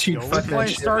 Dude, Yo, we fuck that playing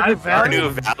shit. Stardew Valley? New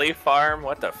Valley Farm?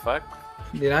 What the fuck?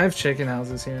 Dude, I have chicken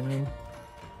houses here, man.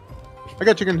 I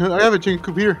got chicken. I have a chicken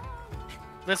coop here.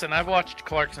 Listen, I've watched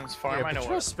Clarkson's farm. Yeah, I know but what.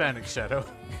 you're Hispanic, Shadow.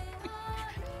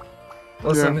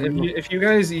 Listen, Yeah. if you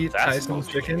guys eat That's Tyson's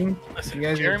bullshit. chicken, Listen, if you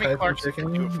guys Jeremy eat Tyson's Clarkson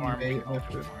chicken, to a you farm. ate my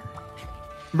food.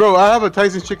 Bro, I have a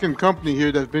Tyson chicken company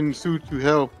here that's been sued to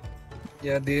hell.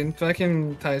 Yeah, dude,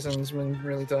 fucking Tyson's been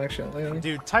really dog shit lately.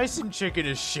 Dude, Tyson chicken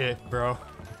is shit, bro.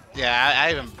 Yeah,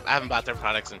 I haven't bought their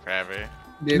products in forever.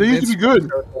 Dude, They used to it's be good.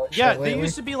 dog shit Yeah, they lately.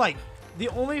 used to be like the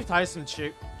only Tyson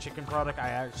chicken product I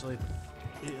actually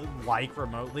like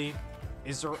remotely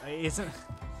is there isn't.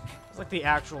 It's like the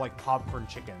actual like popcorn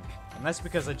chicken, and that's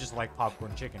because I just like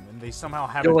popcorn chicken, and they somehow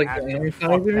Feel haven't like the actively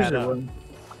fucked advertisers that or up.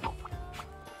 what?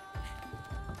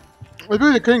 I think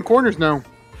they're cutting corners now.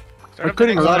 They're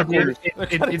cutting a lot of corners.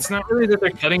 It's not really that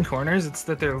they're cutting corners, it's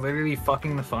that they're literally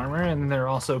fucking the farmer, and then they're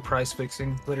also price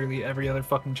fixing literally every other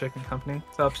fucking chicken company.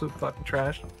 It's absolute fucking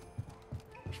trash.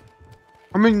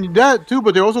 I mean that too,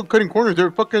 but they're also cutting corners.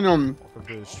 They're fucking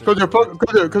because they're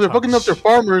fucking up their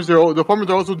farmers. The farmers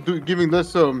are also giving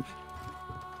less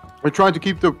They're trying to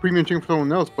keep the premium chicken for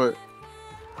someone else, but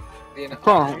You know,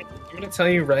 Huh. I'm gonna tell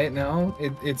you right now,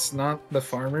 it's not the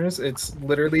farmers. It's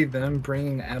literally them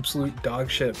bringing absolute dog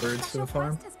shit birds to the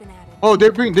farm. oh,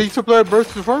 they supply birds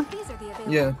to the farm.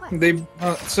 Yeah, they.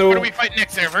 What So do we fight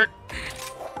next, Everett?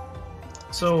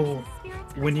 so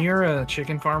when you're a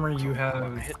chicken farmer, you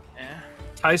have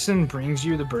Tyson brings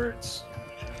you the birds,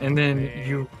 and then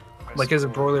you, like as a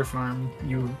broiler farm,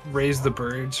 you raise the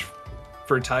birds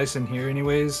for Tyson here.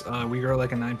 Anyways, we grow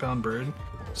like a 9-pound bird,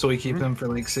 so we keep them for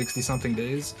like 60-something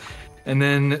days, and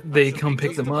then they come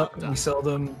pick them up, and we sell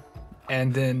them,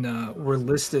 and then we're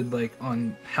listed like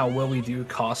on how well we do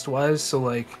cost-wise. So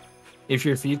like, if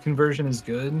your feed conversion is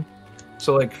good,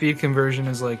 so like feed conversion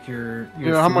is like your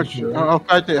Yeah, how food much? bill. How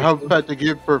fat they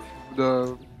give for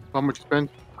the how much you spend?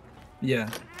 Yeah.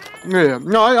 Yeah.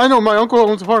 No, I know. My uncle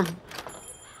owns a farm.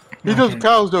 He does Okay.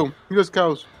 cows though. He does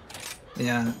cows.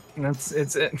 Yeah,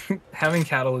 it's having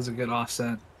cattle is a good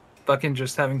offset. Fucking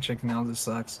just having chicken houses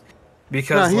sucks Nah,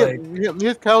 because he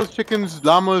has cows, chickens,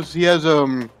 llamas. He has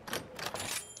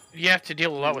You have to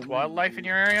deal a lot with wildlife in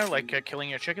your area, like killing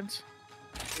your chickens.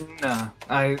 nah,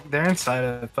 they're inside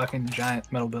a fucking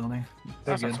giant metal building. They're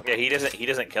That's not good. so Yeah, he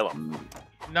doesn't kill them.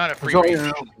 Not a free So, range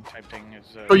yeah. type thing. Is,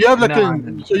 So you have like Nah.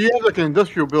 an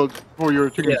industrial build for your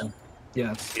chickens.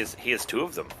 Yeah. Yes. He has 2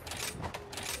 of them.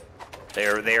 They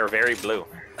are very blue.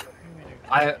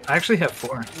 I actually have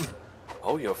 4.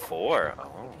 Oh, you have 4. Oh.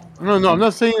 No, I'm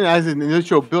not saying it as an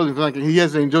industrial building. Like he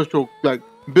has an industrial like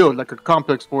build, like a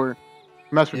complex for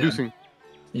mass Yeah. producing.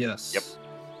 Yes. Yep.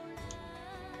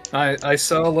 I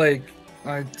sell like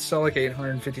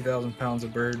 850,000 pounds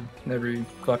of bird every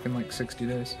fucking like 60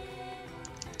 days.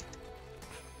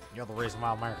 You're the reason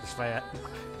why America's fat.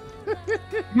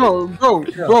 No, bro, no.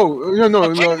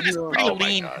 It's pretty Oh my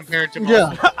lean God. compared to Yeah.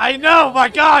 most. I know, my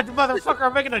God, motherfucker,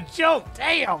 I'm making a joke.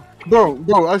 Damn.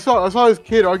 Bro, I saw this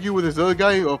kid argue with this other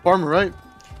guy, a farmer, right?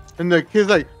 And the kid's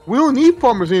like, "We don't need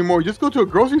farmers anymore. Just go to a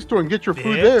grocery store and get your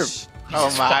food there." Bitch. Oh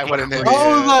my, what an idiot. I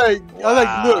was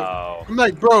like, look, Wow. I'm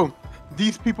like, bro,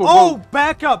 these people. Oh, vote.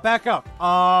 back up.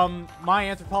 My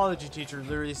anthropology teacher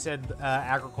literally said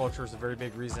agriculture is a very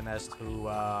big reason as to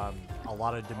a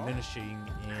lot of diminishing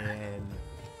in.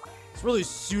 It's really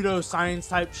pseudoscience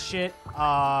type shit.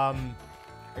 I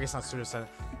guess not pseudoscience.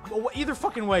 Well, either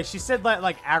fucking way, she said that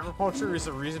like agriculture is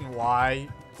the reason why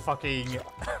fucking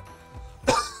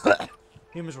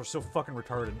humans were so fucking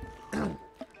retarded.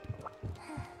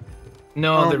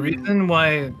 No, the reason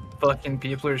why fucking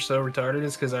people are so retarded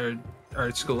is because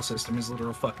our school system is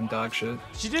literal fucking dog shit.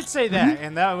 She did say that,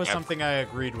 and that was something I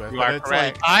agreed with. You but are it's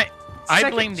correct. like, I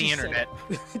second blame the she said-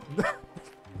 internet.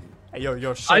 Hey,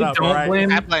 yo, shut I up, don't alright?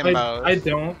 blame. I blame both. I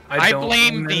don't. I don't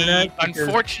blame the internet because-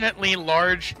 unfortunately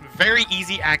large, very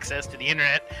easy access to the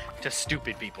internet to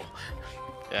stupid people.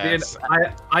 Dude, Yes.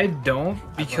 I don't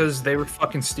because they were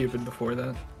fucking stupid before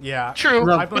that. Yeah. True,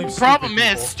 No, I but blame the stupid problem is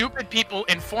people. stupid people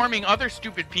informing other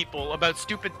stupid people about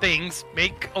stupid things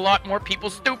make a lot more people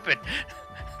stupid.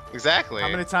 Exactly. How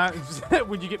many times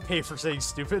would you get paid for saying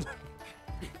stupid?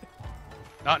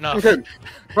 Not enough. Okay,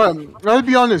 let's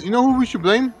be honest. You know who we should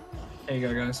blame? There you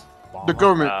go, guys. The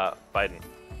government. Biden.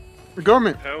 The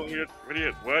government. Hell,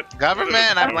 idiot, what?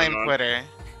 Government, I blame Going on? Twitter.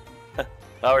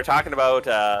 Oh, we're talking about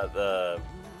the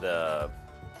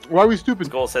Why are we stupid?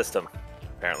 school system,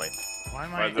 apparently. Why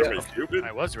am Why I? is everybody stupid?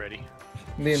 I was ready.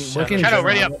 Then Shut look in up. Shadow, general,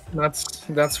 ready up.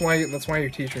 That's why your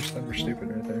teachers said we're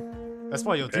stupid right there. That's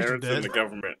why your teacher Parents and did. the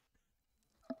government.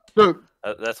 Look,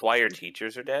 That's why your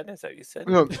teachers are dead. Is that what you said?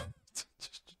 look,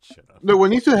 Shut up. look. What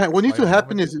needs to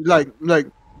happen is like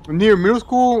near middle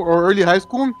school or early high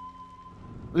school.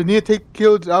 They need to take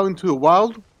kids out into the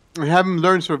wild and have them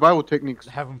learn survival techniques.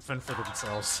 Have them fend for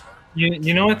themselves.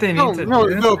 You know what they need No, to no,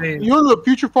 do? no. They- You know the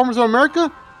Future Farmers of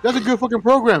America? That's a good fucking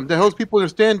program that helps people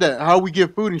understand that how we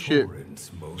get food and shit.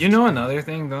 You know another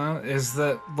thing though is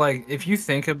that like if you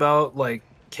think about like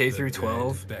K through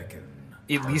 12,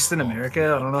 at least in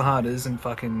America, I don't know how it is in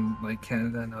fucking like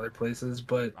Canada and other places,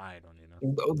 but I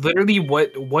don't know. literally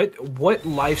what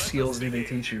life skills do they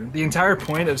teach you? The entire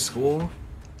point of school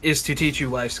is to teach you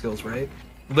life skills, right?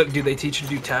 Look, do they teach you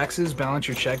to do taxes, balance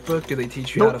your checkbook? Do they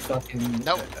teach you how to fucking?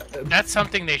 Nope. That's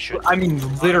something they should. I mean,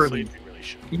 literally. Honestly, they really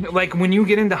should. You know, like when you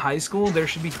get into high school, there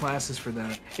should be classes for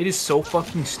that. It is so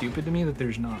fucking stupid to me that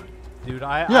there's not. Dude,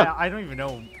 Yeah. I don't even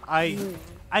know. I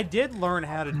did learn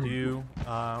how to do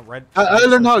red. I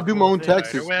learned how to do my own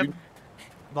taxes. Spiderweb. Dude.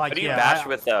 Like How do you yeah, bash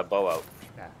with bow out?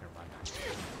 Yeah, never mind.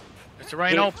 Mr.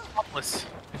 Rhino, Popless.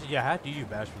 Yeah, how do you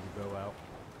bash when you go out?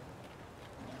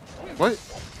 What?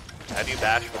 How do you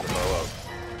bash with the bow out?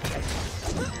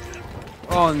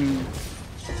 On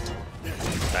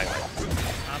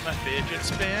I'm a fidget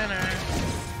spinner.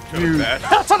 you.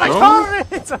 That's what I No? call it!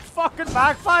 It's a fucking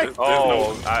bagpipe!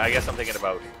 Oh, I guess I'm thinking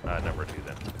about number 2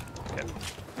 then. Okay.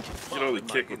 You can only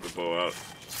kick with the bow out.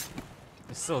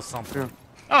 It's still something.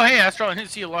 Oh, hey, Astro, I didn't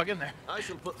see you log in there. I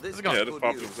shall put this. Let's go. Yeah, this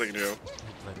popped in a second ago.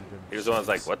 He was the one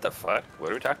like, what the fuck?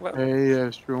 What are we talking about? Hey, yeah,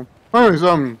 it's true. Anyways,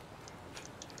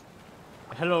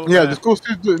 Hello. yeah, the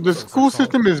school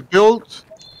system is built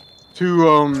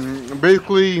to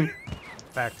basically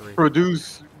Factory.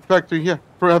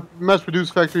 mass produce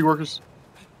factory workers.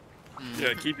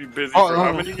 Yeah, keep you busy Oh, for how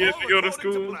oh. many years you go to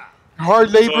school?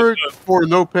 Hard labor for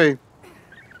low pay.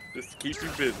 Just keep you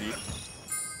busy.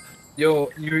 Yo,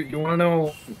 you want to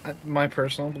know my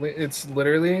personal belief? It's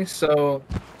literally so,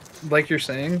 like you're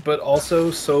saying, but also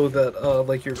so that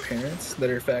like your parents that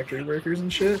are factory workers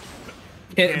and shit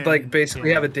can like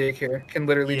basically have a daycare, can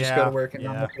literally just go to work and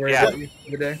not have to worry about you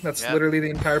every day. That's literally the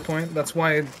entire point. That's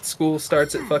why school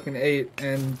starts at fucking 8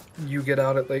 and you get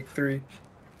out at like 3.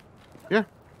 Yeah.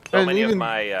 So And many of even-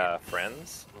 my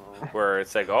friends where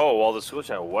it's like, oh, well, the school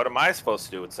channel, what am I supposed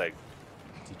to do? It's like,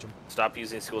 Teach them. stop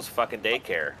using school's fucking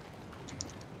daycare.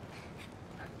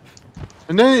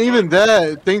 And then even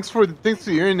that, thanks to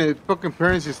the internet, fucking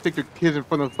parents just stick their kids in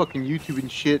front of fucking YouTube and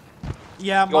shit.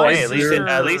 Yeah, Oh, my hey, sister.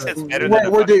 at least it's better than Where,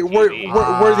 the where they fucking where, TV.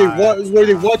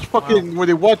 where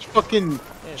they watch fucking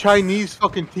Chinese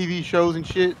fucking TV shows and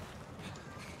shit.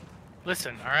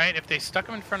 Listen, all right. If they stuck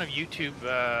them in front of YouTube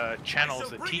channels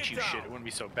that teach you shit, it wouldn't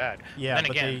be so bad. Yeah, then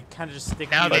but again, they kind of just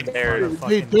stick now you in they- front of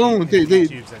They fucking don't, they-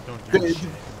 YouTubes that don't do they- shit.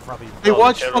 Probably. They No,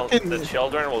 watch the children, fucking the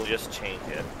children will just change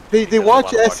it. they because watch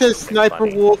wanna watch SS something Sniper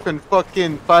funny. Wolf and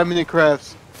fucking 5-minute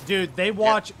crafts. Dude, they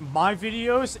watch my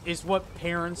videos is what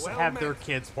parents have their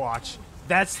kids watch.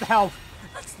 That's the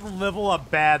level of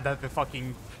bad that the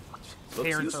fucking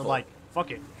parents are like,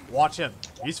 fuck it, watch him.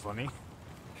 He's funny.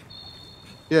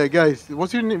 Yeah, guys,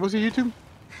 what's your YouTube?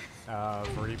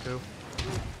 Birdie Poo.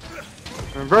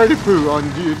 Verdi Poo on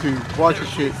YouTube. Watch the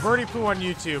shit. Birdie Poo on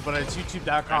YouTube, but it's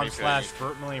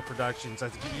youtube.com/VertMillion-Productions.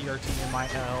 That's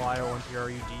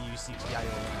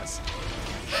VertMillion-PRUDUCTIONS.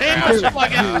 shameless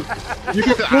plug in. You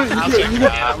can put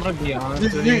I'm gonna be honest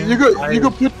with you. you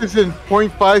can put this in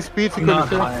 0.5 speed to Not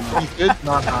understand high what he said.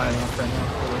 Not high enough right now.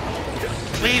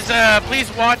 Please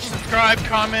watch, subscribe,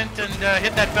 comment, and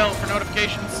hit that bell for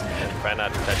notifications. And try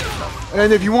not to touch yourself.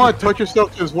 And if you want to touch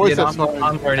yourself to his voice, Yeah, that's fine.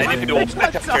 I'm already And if you doing don't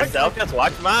want to touch yourself, just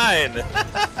watch mine.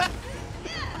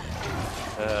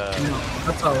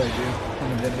 That's all I do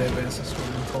on a day-to-day basis.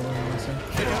 When I'm following myself.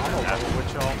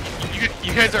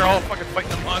 You guys are all fucking fighting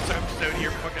the monster episode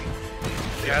here, fucking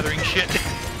gathering shit.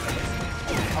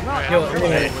 I'm not. Yo, I'm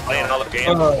anyway, with Playing that. all the games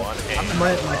in one game.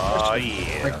 My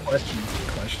Oh, question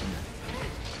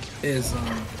is,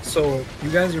 so you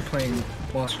guys are playing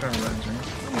Monster Hunter Rise, right?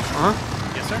 Huh?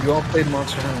 Yes, sir. You all played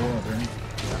Monster Hunter World, right?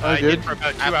 I did. did for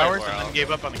about 2 hours and then gave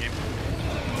up on the game.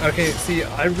 Okay, see,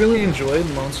 I really enjoyed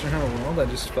Monster Hunter World. I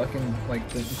just fucking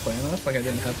didn't play enough. Like I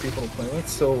didn't have people to play with.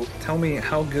 So tell me,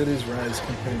 how good is Rise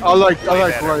compared to? I like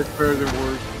better. Rise better than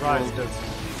Word. Rise does.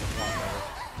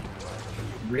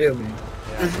 Really?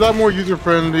 It's a lot more user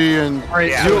friendly and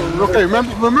Yeah. okay.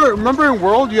 Remember in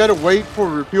World you had to wait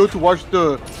for people to watch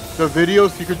the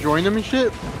videos so you could join them and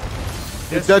shit.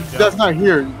 Yes, That's not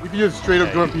here. You can just straight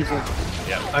up join people.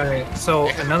 Yeah. All right. So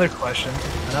another question,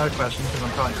 because I'm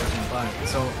probably touching five.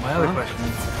 So my other question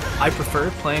is, I prefer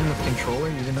playing with controller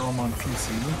even though I'm on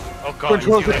PC. Oh god,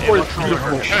 Controller you do support it. is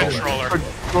beautiful. Controller.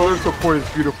 Controller support is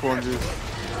beautiful on this.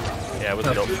 Yeah, with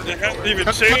the It hasn't even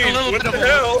Took a changed. little What bit the of a-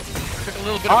 hell? Took a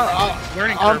little bit of a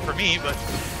learning curve for me, but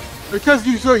Because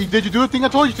did you do the thing I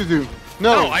told you to do?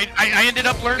 no, I ended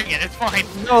up learning it. It's fine.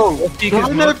 No, Because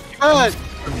don't let that.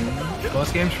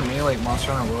 most games for me, like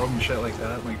Monster Hunter World and shit like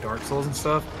that, like Dark Souls and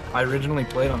stuff, I originally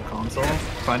played on console,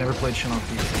 so I never played shit on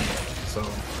PC. So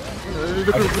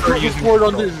The controller support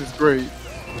on this is great.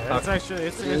 Yeah, it's actually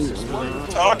it's just really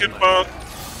Talking about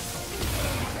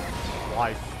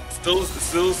life. still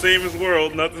the same as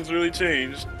World. Nothing's really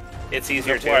changed. It's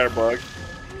easier That's to wire bug.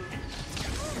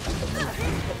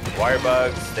 wire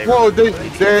bugs. They Well, they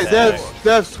that.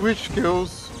 have switch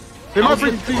skills. They might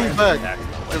bring things back.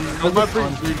 They might bring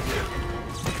things.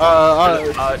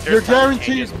 You're There's time guaranteed.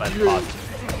 changes, but possible.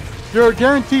 You're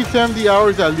guaranteed 70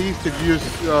 hours at least if you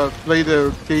just play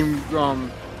the game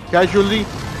casually.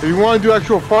 If you want to do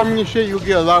actual farming and shit, you'll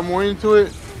get a lot more into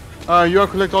it. You want to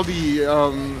collect all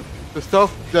the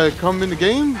stuff that come in the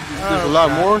game. There's a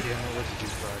lot more.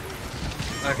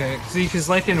 okay, see, because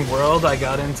like in World, I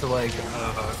got into like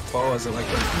what was it, like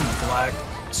the black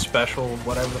special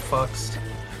whatever the fucks,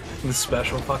 the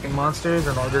special fucking monsters,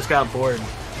 and I just got bored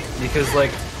because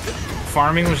like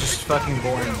farming was just fucking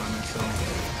boring on it.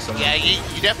 So Yeah, you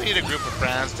definitely need a group of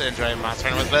friends to enjoy Monster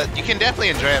Hunter with, but you can definitely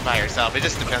enjoy it by yourself. It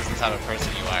just depends on the type of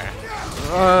person you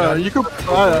are. You could.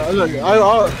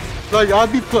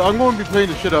 I'm going to be playing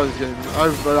the shit out of this game.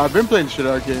 I've been playing the shit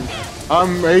out of the game.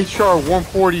 I'm HR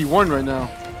 141 right now.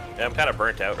 Yeah, I'm kind of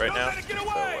burnt out right now, so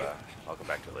I'll come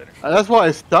back to it later. That's why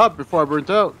I stopped before I burnt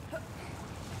out.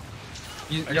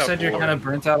 you said you're kind of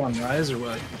burnt out on Rise or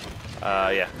what?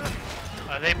 Yeah.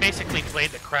 They basically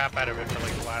played the crap out of it for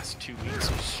like the last 2 weeks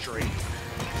straight.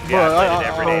 Yeah, I played it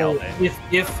every day all day.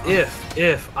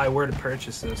 If I were to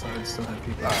purchase this, I would still have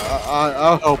people.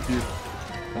 I'll help you.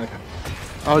 Okay.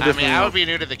 I mean, I would be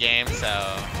new to the game, so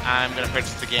I'm gonna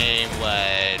purchase the game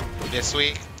this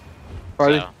week.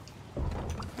 Friday. So,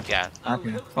 yeah.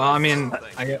 Okay. Well, I mean,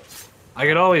 I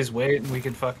could always wait, and we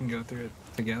could fucking go through it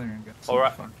together and get some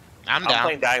Alright. fun. I'm I'm down.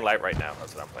 playing Dying Light right now.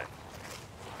 That's what I'm playing.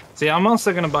 See, I'm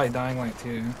also gonna buy Dying Light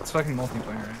too. It's fucking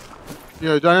multiplayer, right?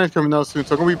 Yeah, Dynamite's coming out soon,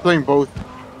 so I'm gonna be playing both.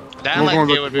 Dying We're Light going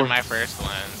 2 would be before. my first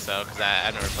one, so because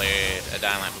I've never played a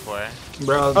Dying Light before.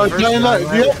 Bro, the first Dying Light,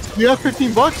 Dying Light- do you have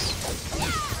 15 bucks?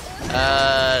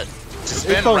 To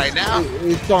spend It's on, right now.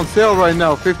 It's on sale right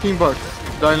now, 15 bucks.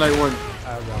 Dying Light 1.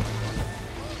 I don't know.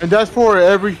 And that's for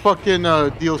every fucking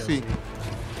DLC.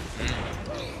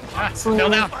 So, Fell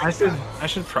down. I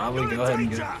should probably go ahead and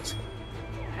get it.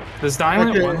 Does Dying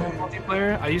Light Okay. 1 have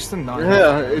multiplayer? I used to not.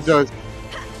 Yeah, it does.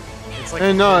 It's like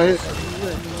And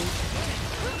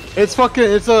it's fucking,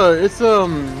 how do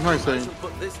I say?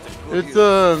 It's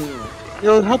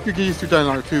it'll help you get used to Dying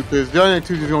Light 2, because Dying Light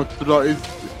 2 is going to throw, it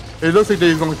looks like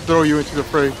they're going to throw you into the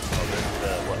fray. Oh, this is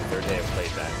the third day I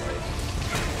played Dying Light.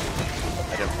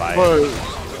 I didn't buy it. But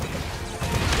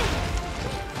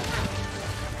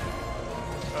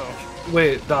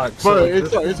Wait, Doc. But So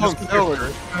it's on this was sale. your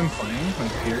first time playing,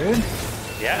 like period.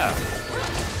 Yeah.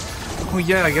 Oh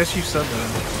yeah, I guess you said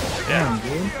that. Yeah.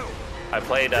 Damn, dude. I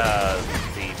played the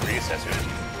predecessors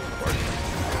before.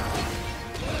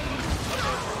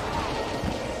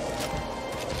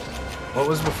 What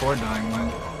was before Dying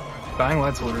Light? Dying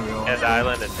Light's literally all. Dead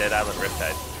Island and Dead Island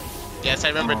Riptide. Yes, I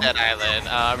remember Oh. Dead Island.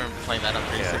 I remember playing that on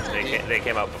Yeah, 360. they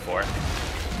came out before.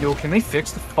 Yo, can they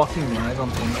fix the fucking lag on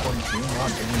 2042?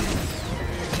 God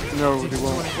damn. no, they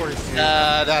won't. 2042.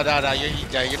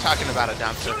 No. You're talking about a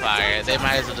dumpster fire. They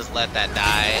might as well just let that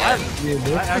die. Dude, I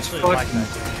that's actually fucking... like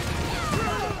that.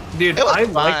 Dude, It was I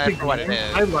fun like the for what it game.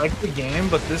 is. I like the game,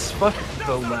 but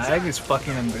the lag is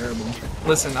fucking unbearable.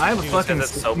 Listen, I have a fucking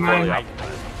Because it's so poorly 69.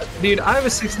 optimized. Dude, I have a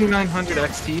 6900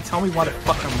 XT. Tell me what the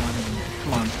fuck I'm running.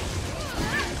 Come on.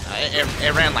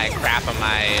 It ran like crap on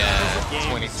my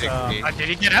 2060. Did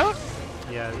he get out?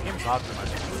 Yeah, the game's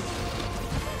optimized.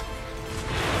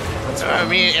 That's I fine.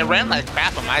 mean, it ran like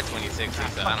crap on my 2060,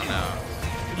 so I don't know.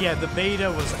 Yeah, the beta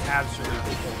was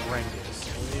absolutely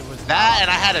horrendous. It was That and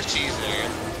I had a cheeser.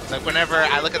 It's like whenever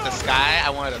I look at the sky, I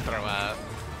wanted to throw up.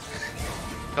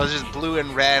 It was just blue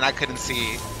and red, and I couldn't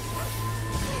see.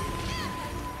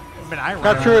 I mean, I ran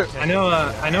Capture out it.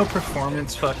 of I know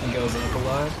performance fucking goes up a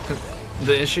lot. 'Cause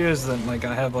the issue is that like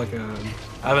I have an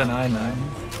i9.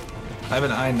 I have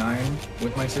an i9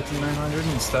 with my 6900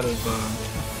 instead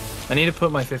of I need to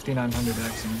put my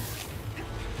 5900X in.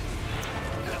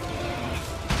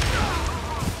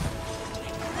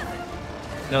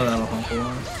 No, that'll help a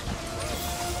lot.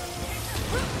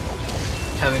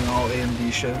 Having all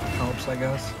AMD shit helps, I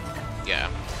guess. Yeah.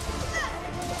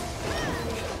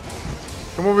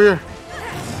 Come over here.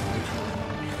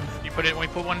 You put it when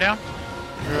we put one down?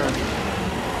 Yeah.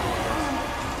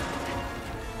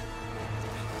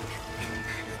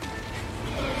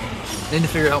 I need to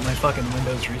figure out my fucking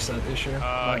Windows reset issue.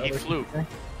 He flew. The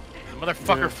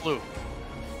motherfucker flew.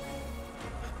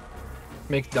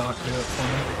 Make Doc do it for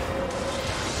me.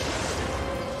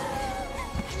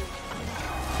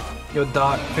 Yo,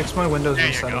 Doc, fix my Windows There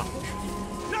reset. you go.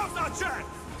 Now's our chance!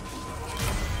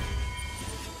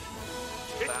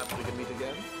 Perhaps we can meet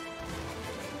again?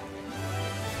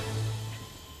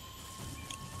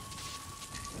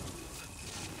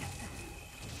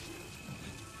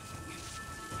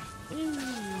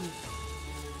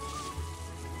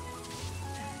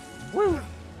 Woo!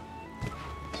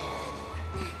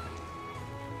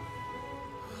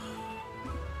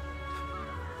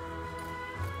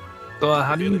 So,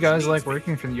 how do you guys like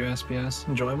working for the USPS?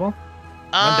 Enjoyable?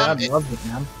 My dad loves it,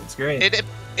 man. It's great.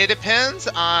 It depends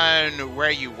on where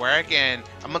you work, and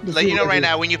I'm gonna let you know right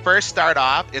now. When you first start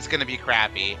off, it's gonna be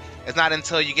crappy. It's not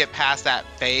until you get past that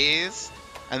phase,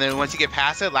 and then once you get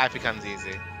past it, life becomes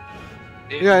easy.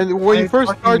 Yeah, and when you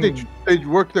first start, they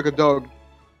work like a dog.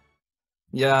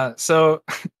 Yeah, so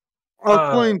I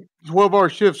was playing 12-hour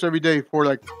shifts every day for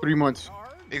like 3 months.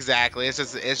 Exactly. It's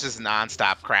just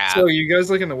nonstop crap. So you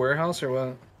guys like in the warehouse or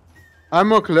what?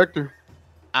 I'm a collector.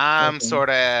 I'm sort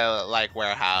of like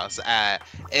warehouse.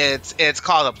 It's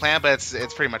called a plant, but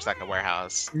it's pretty much like a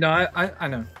warehouse. No, I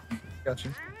know. Got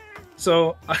you.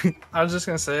 So I was just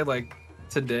gonna say, like,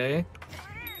 today,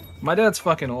 my dad's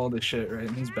fucking old as shit, right?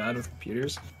 And he's bad with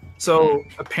computers. So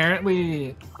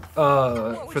apparently,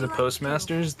 for the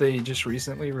postmasters, they just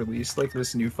recently released like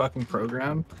this new fucking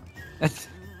program.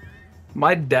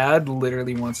 My dad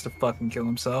literally wants to fucking kill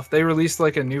himself. They released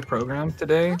like a new program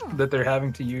today that they're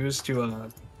having to use to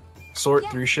sort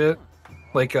through shit,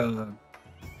 like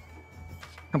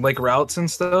routes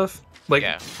and stuff. Like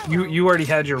you already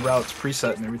had your routes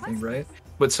preset and everything, right?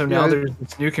 But so now there's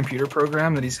this new computer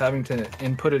program that he's having to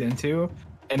input it into,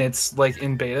 and it's like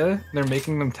in beta. They're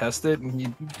making them test it, and he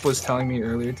was telling me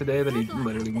earlier today that he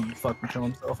literally wanted to fucking kill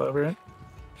himself over it.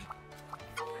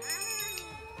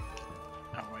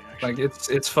 Like,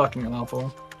 it's fucking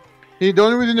awful. The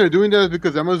only reason they're doing that is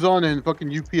because Amazon and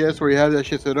fucking UPS where you have that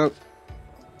shit set up.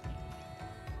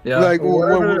 Yeah, like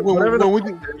whatever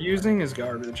they're using is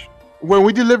garbage. When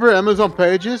we deliver Amazon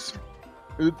packages,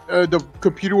 the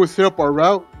computer will set up our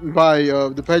route by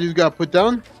the packages got put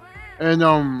down, and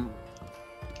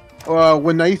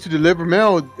when I used to deliver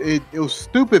mail, it was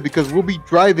stupid because we'll be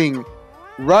driving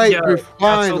right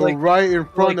behind or right in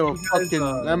front of a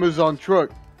fucking Amazon truck.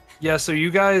 Yeah, so you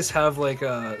guys have like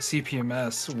a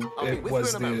CPMS. It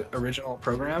was the original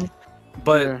program,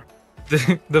 but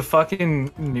the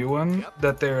fucking new one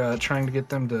that they're trying to get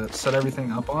them to set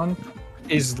everything up on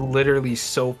is literally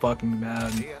so fucking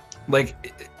bad. Like,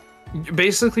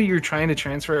 basically, you're trying to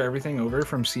transfer everything over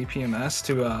from CPMS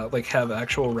to like have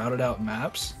actual routed out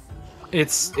maps.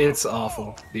 It's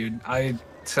awful, dude. I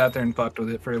sat there and fucked with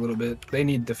it for a little bit. They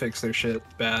need to fix their shit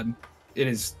bad. It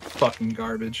is fucking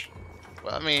garbage.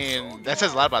 Well, I mean, that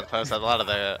says a lot about the post. A lot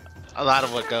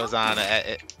of what goes on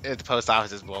at the post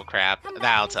office is bullcrap. That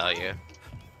I'll tell you.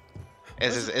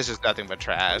 It's just nothing but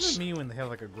trash. What does it mean when they have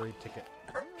like a great ticket?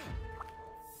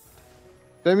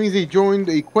 That means they joined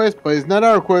a quest, but it's not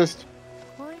our quest.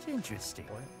 Quite interesting.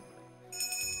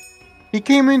 He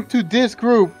came into this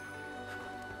group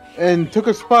and took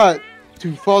a spot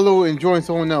to follow and join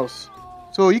someone else.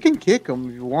 So you can kick him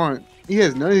if you want. He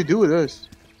has nothing to do with us.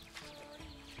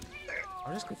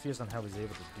 I'm just confused on how he's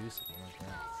able to do something like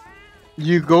that.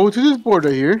 You go to this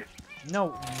border here.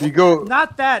 No, you go.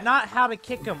 Not that. Not how to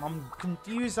kick him. I'm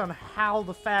confused on how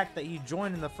the fact that he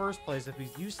joined in the first place if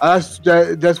he's used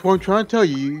to. That's what I'm trying to tell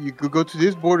you. You could go to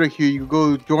this border here. You could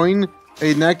go join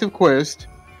an active quest,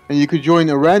 and you could join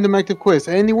a random active quest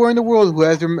anywhere in the world who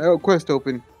has their quest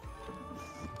open.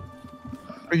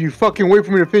 Are you fucking wait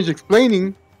for me to finish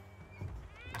explaining?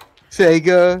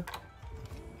 Sega.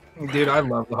 Dude, I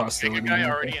love the hostility. Is a guy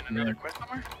already in another quest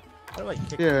somewhere? How do I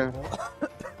kick Yeah. people?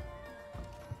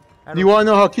 Do you want to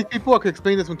know how to kick people? I can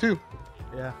explain this one too.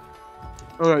 Yeah.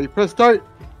 Alright, you press start.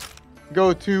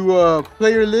 Go to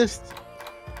player list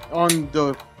on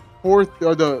the fourth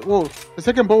or the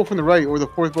second bubble from the right or the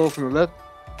fourth bubble from the left.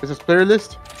 It says player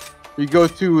list. You go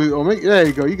to Omega. There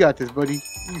you go. You got this, buddy.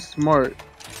 You smart.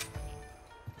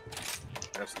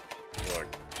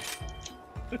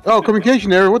 Oh,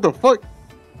 communication error. What the fuck?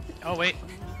 Oh wait,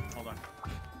 hold on.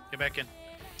 Get back in.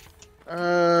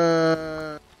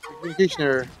 Communication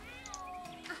error.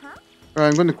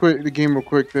 Alright, I'm gonna quit the game real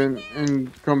quick then and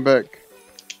come back.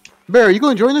 Bear, you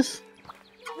gonna join us?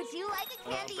 Would you like a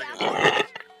candy apple?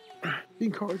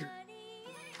 Being Carter.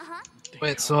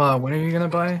 Wait, so when are you gonna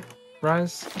buy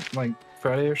Rise? Like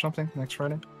Friday or something? Next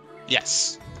Friday?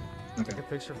 Yes. Take a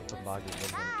picture of the body of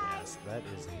the gas. That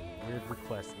is a weird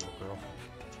request, little girl.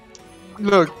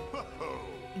 Look,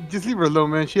 just leave her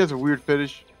alone, man. She has a weird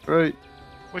fetish, right?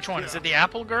 Which one? Is it the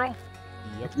apple girl?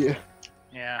 Yep. Yeah.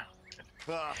 Yeah.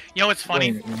 You know what's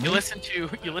funny? Wait, You listen to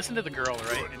the girl,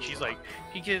 right? And she's like,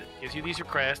 gives you these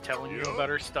requests, telling you about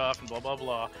her stuff and blah blah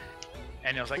blah.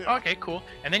 And I was like, okay, cool.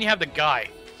 And then you have the guy.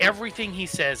 Everything he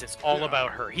says is all about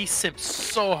her. He simps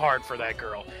so hard for that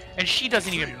girl, and she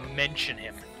doesn't even mention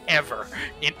him ever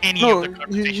in any of the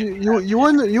conversations. You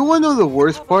want to know the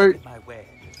worst part?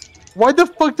 Why the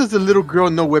fuck does the little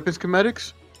girl know weapon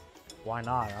schematics? Why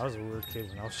not? I was a weird kid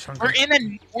when I was younger.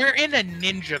 We're in a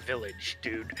ninja village,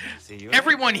 dude.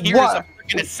 Everyone here is a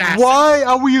freaking assassin. Why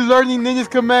are we learning ninja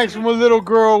schematics from a little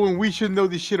girl when we should know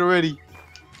this shit already?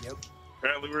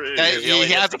 Apparently we're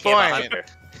He has a point.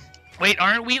 Wait,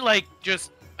 aren't we like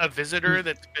just a visitor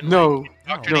that's been No,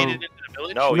 indoctrinated into the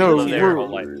village? No, no, you lived there your whole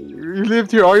life. you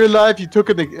lived here all your life. You took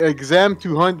an exam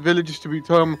to hunt villages to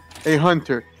become a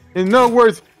hunter. In other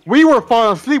words, we were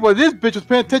falling asleep while this bitch was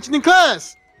paying attention in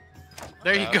class.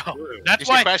 There you go. That's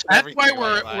why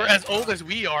we're as old as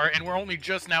we are, and we're only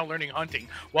just now learning hunting.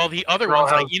 While the other ones,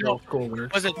 like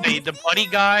was it the buddy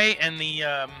guy and the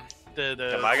Yeah,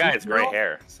 my guy has gray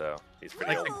hair, so he's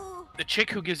pretty like old. the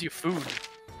chick who gives you food.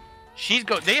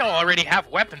 They already have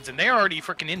weapons, and they're already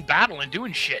freaking in battle and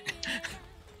doing shit.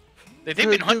 They've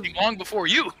been hunting long before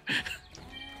you.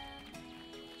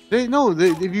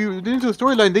 If you get into the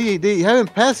storyline, they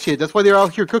haven't passed shit. That's why they're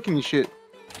out here cooking and shit.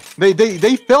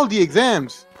 They failed the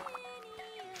exams.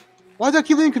 Why do I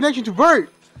keep leaving connection to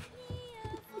Bert?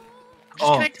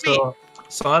 So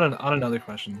on another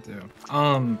question too.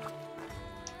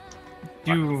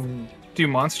 Do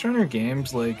Monster Hunter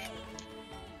games like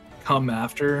come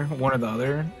after one or the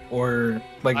other, or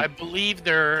like? I believe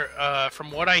they're,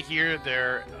 from what I hear,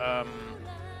 they're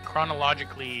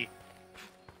chronologically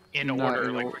in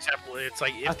order. Like for example, it's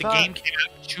like if the game came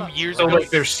out 2 years ago. Like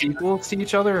they're sequels to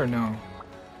each other, or no?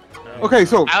 Okay,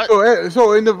 so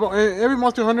in every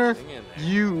Monster Hunter,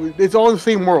 it's all in the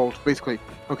same world basically.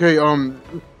 Okay,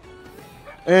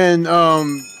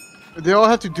 they all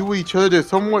have to do with each other. They're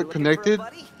somewhat connected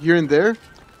here and there,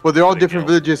 but they're all different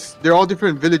villages. They're all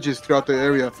different villages throughout the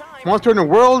area. Monster Hunter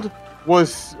World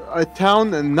was a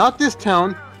town, and not this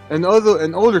town, an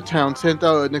older town sent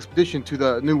out an expedition to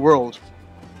the new world.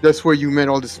 That's where you met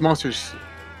all these monsters.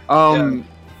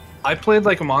 I played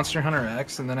like a Monster Hunter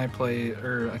X, and then I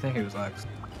think it was X,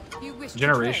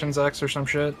 Generations X or some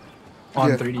shit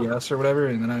on 3DS or whatever,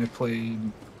 and then I played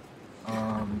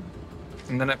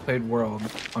World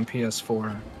on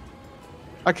PS4.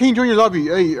 I can't join your lobby.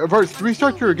 Hey, Bart,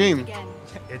 restart your game.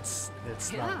 It's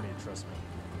not me, trust me.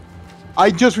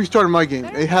 I just restarted my game.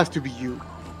 It has to be you.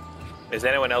 Is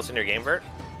anyone else in your game, Bert?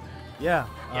 Yeah,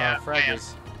 Frag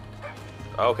is.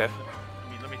 Oh, okay.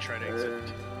 Let me try to exit.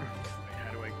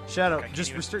 Shadow,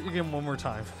 just restart your game one more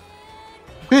time.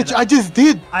 Bitch, I just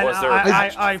did.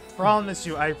 I promise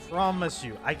you.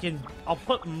 I'll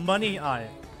put money on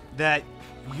it that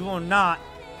you will not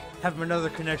have another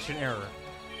connection error.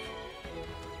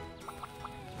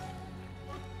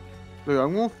 Look,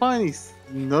 I'm gonna find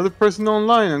another person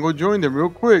online. I'm gonna join them real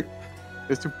quick,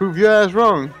 just to prove your ass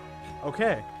wrong.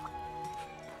 Okay.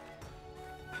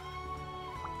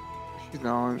 She's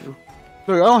not on.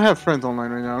 Look, I don't have friends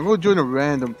online right now. I'm gonna join a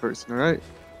random person, alright?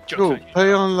 Go,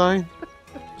 play online.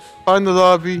 Find the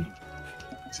lobby.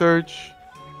 Search.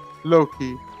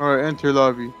 Loki. Alright, enter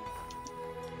lobby.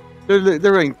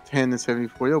 They're ranked 10 and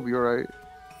 74. They'll be alright.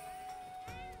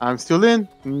 I'm still in.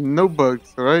 No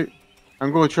bugs, alright?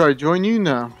 I'm gonna try to join you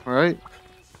now, alright?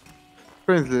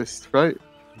 Friends list, right?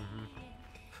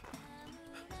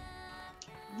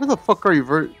 Where the fuck are you,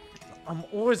 Vert? I'm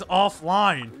always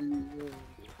offline.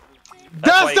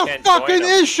 That's the fucking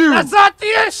issue! That's not the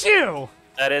issue!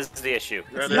 That is the issue.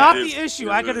 It's not the issue.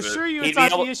 I can assure you it's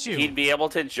not the issue. He'd be able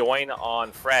to join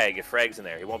on Frag if Frag's in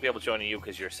there. He won't be able to join you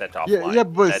because you're set offline. Yeah,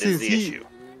 but that is the issue.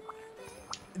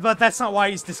 But that's not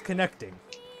why he's disconnecting.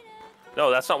 No,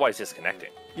 that's not why he's disconnecting.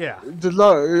 Yeah.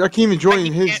 I can't even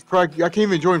join his Frag. I can't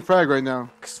even join Frag right now.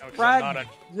 Frag.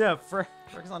 Yeah,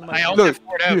 Frag's on my. Look,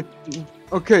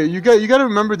 okay, you got to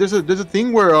remember there's a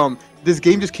thing where this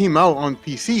game just came out on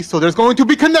PC, so there's going to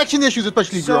be connection issues,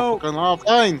 especially if you're fucking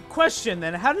offline. Question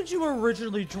then, how did you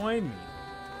originally join me?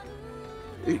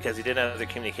 Because he didn't have the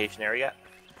communication area yet.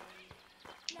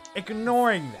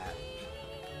 ignoring that.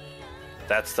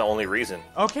 That's the only reason.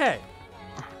 Okay.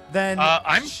 Then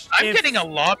I'm getting a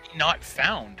lobby not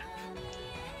found.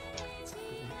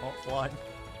 What?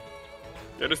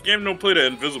 Yeah, this game don't play that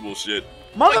invisible shit.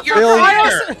 Motherfucker, I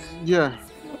also... Yeah.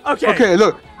 Okay. Okay,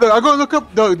 look, I'm gonna look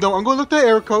up. No, I'm gonna look the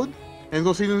error code and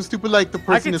go see the stupid like the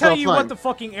person I can that's tell offline. you what the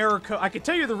fucking error code. I can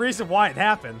tell you the reason why it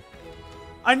happened.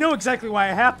 I know exactly why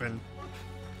it happened.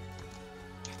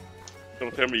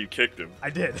 Don't tell me you kicked him. I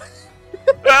did.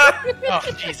 Oh,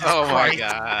 Jesus Oh my Christ.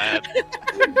 god.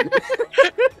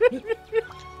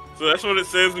 So that's what it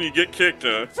says when you get kicked,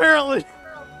 huh? Apparently.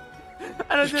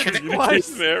 And I did it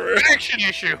twice. Connection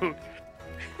issue.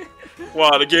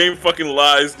 Wow, the game fucking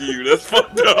lies to you. That's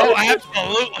fucked up. Oh,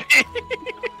 absolutely.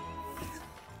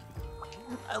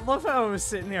 I love how I was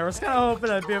sitting here. I was kind of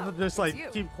hoping I'd be able to just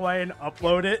like keep quiet and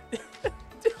upload it.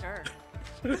 Sure.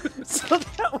 So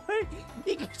that way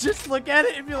you can just look at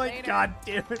it and be like, God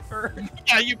damn it, Fern.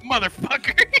 Yeah, you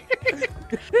motherfucker.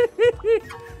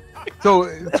 So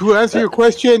to answer your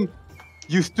question,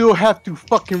 you still have to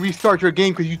fucking restart your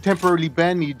game because you temporarily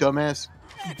banned me, you dumbass.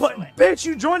 But bitch,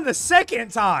 you joined the second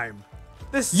time.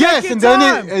 The second Yes, and then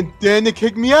time. it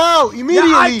kicked me out immediately.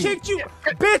 Yeah, I kicked you,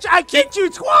 bitch. I kicked you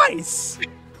twice.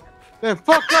 Then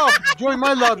fuck off. Join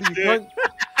my lobby. Cunt.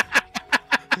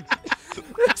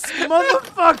 This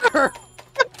motherfucker.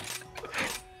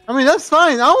 I mean, that's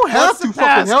fine. I don't have What's to the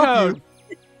fucking help passcode? you.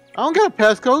 I don't got a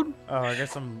passcode. Oh, I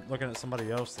guess I'm looking at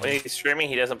somebody else. When he's streaming,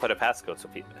 he doesn't put a passcode so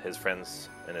his friends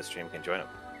in his stream can join him.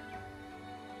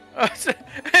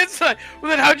 It's like, well,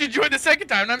 then how'd you join the second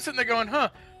time? And I'm sitting there going, huh?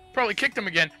 Probably kicked him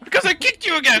again. Because I kicked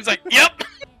you again. It's like, yep.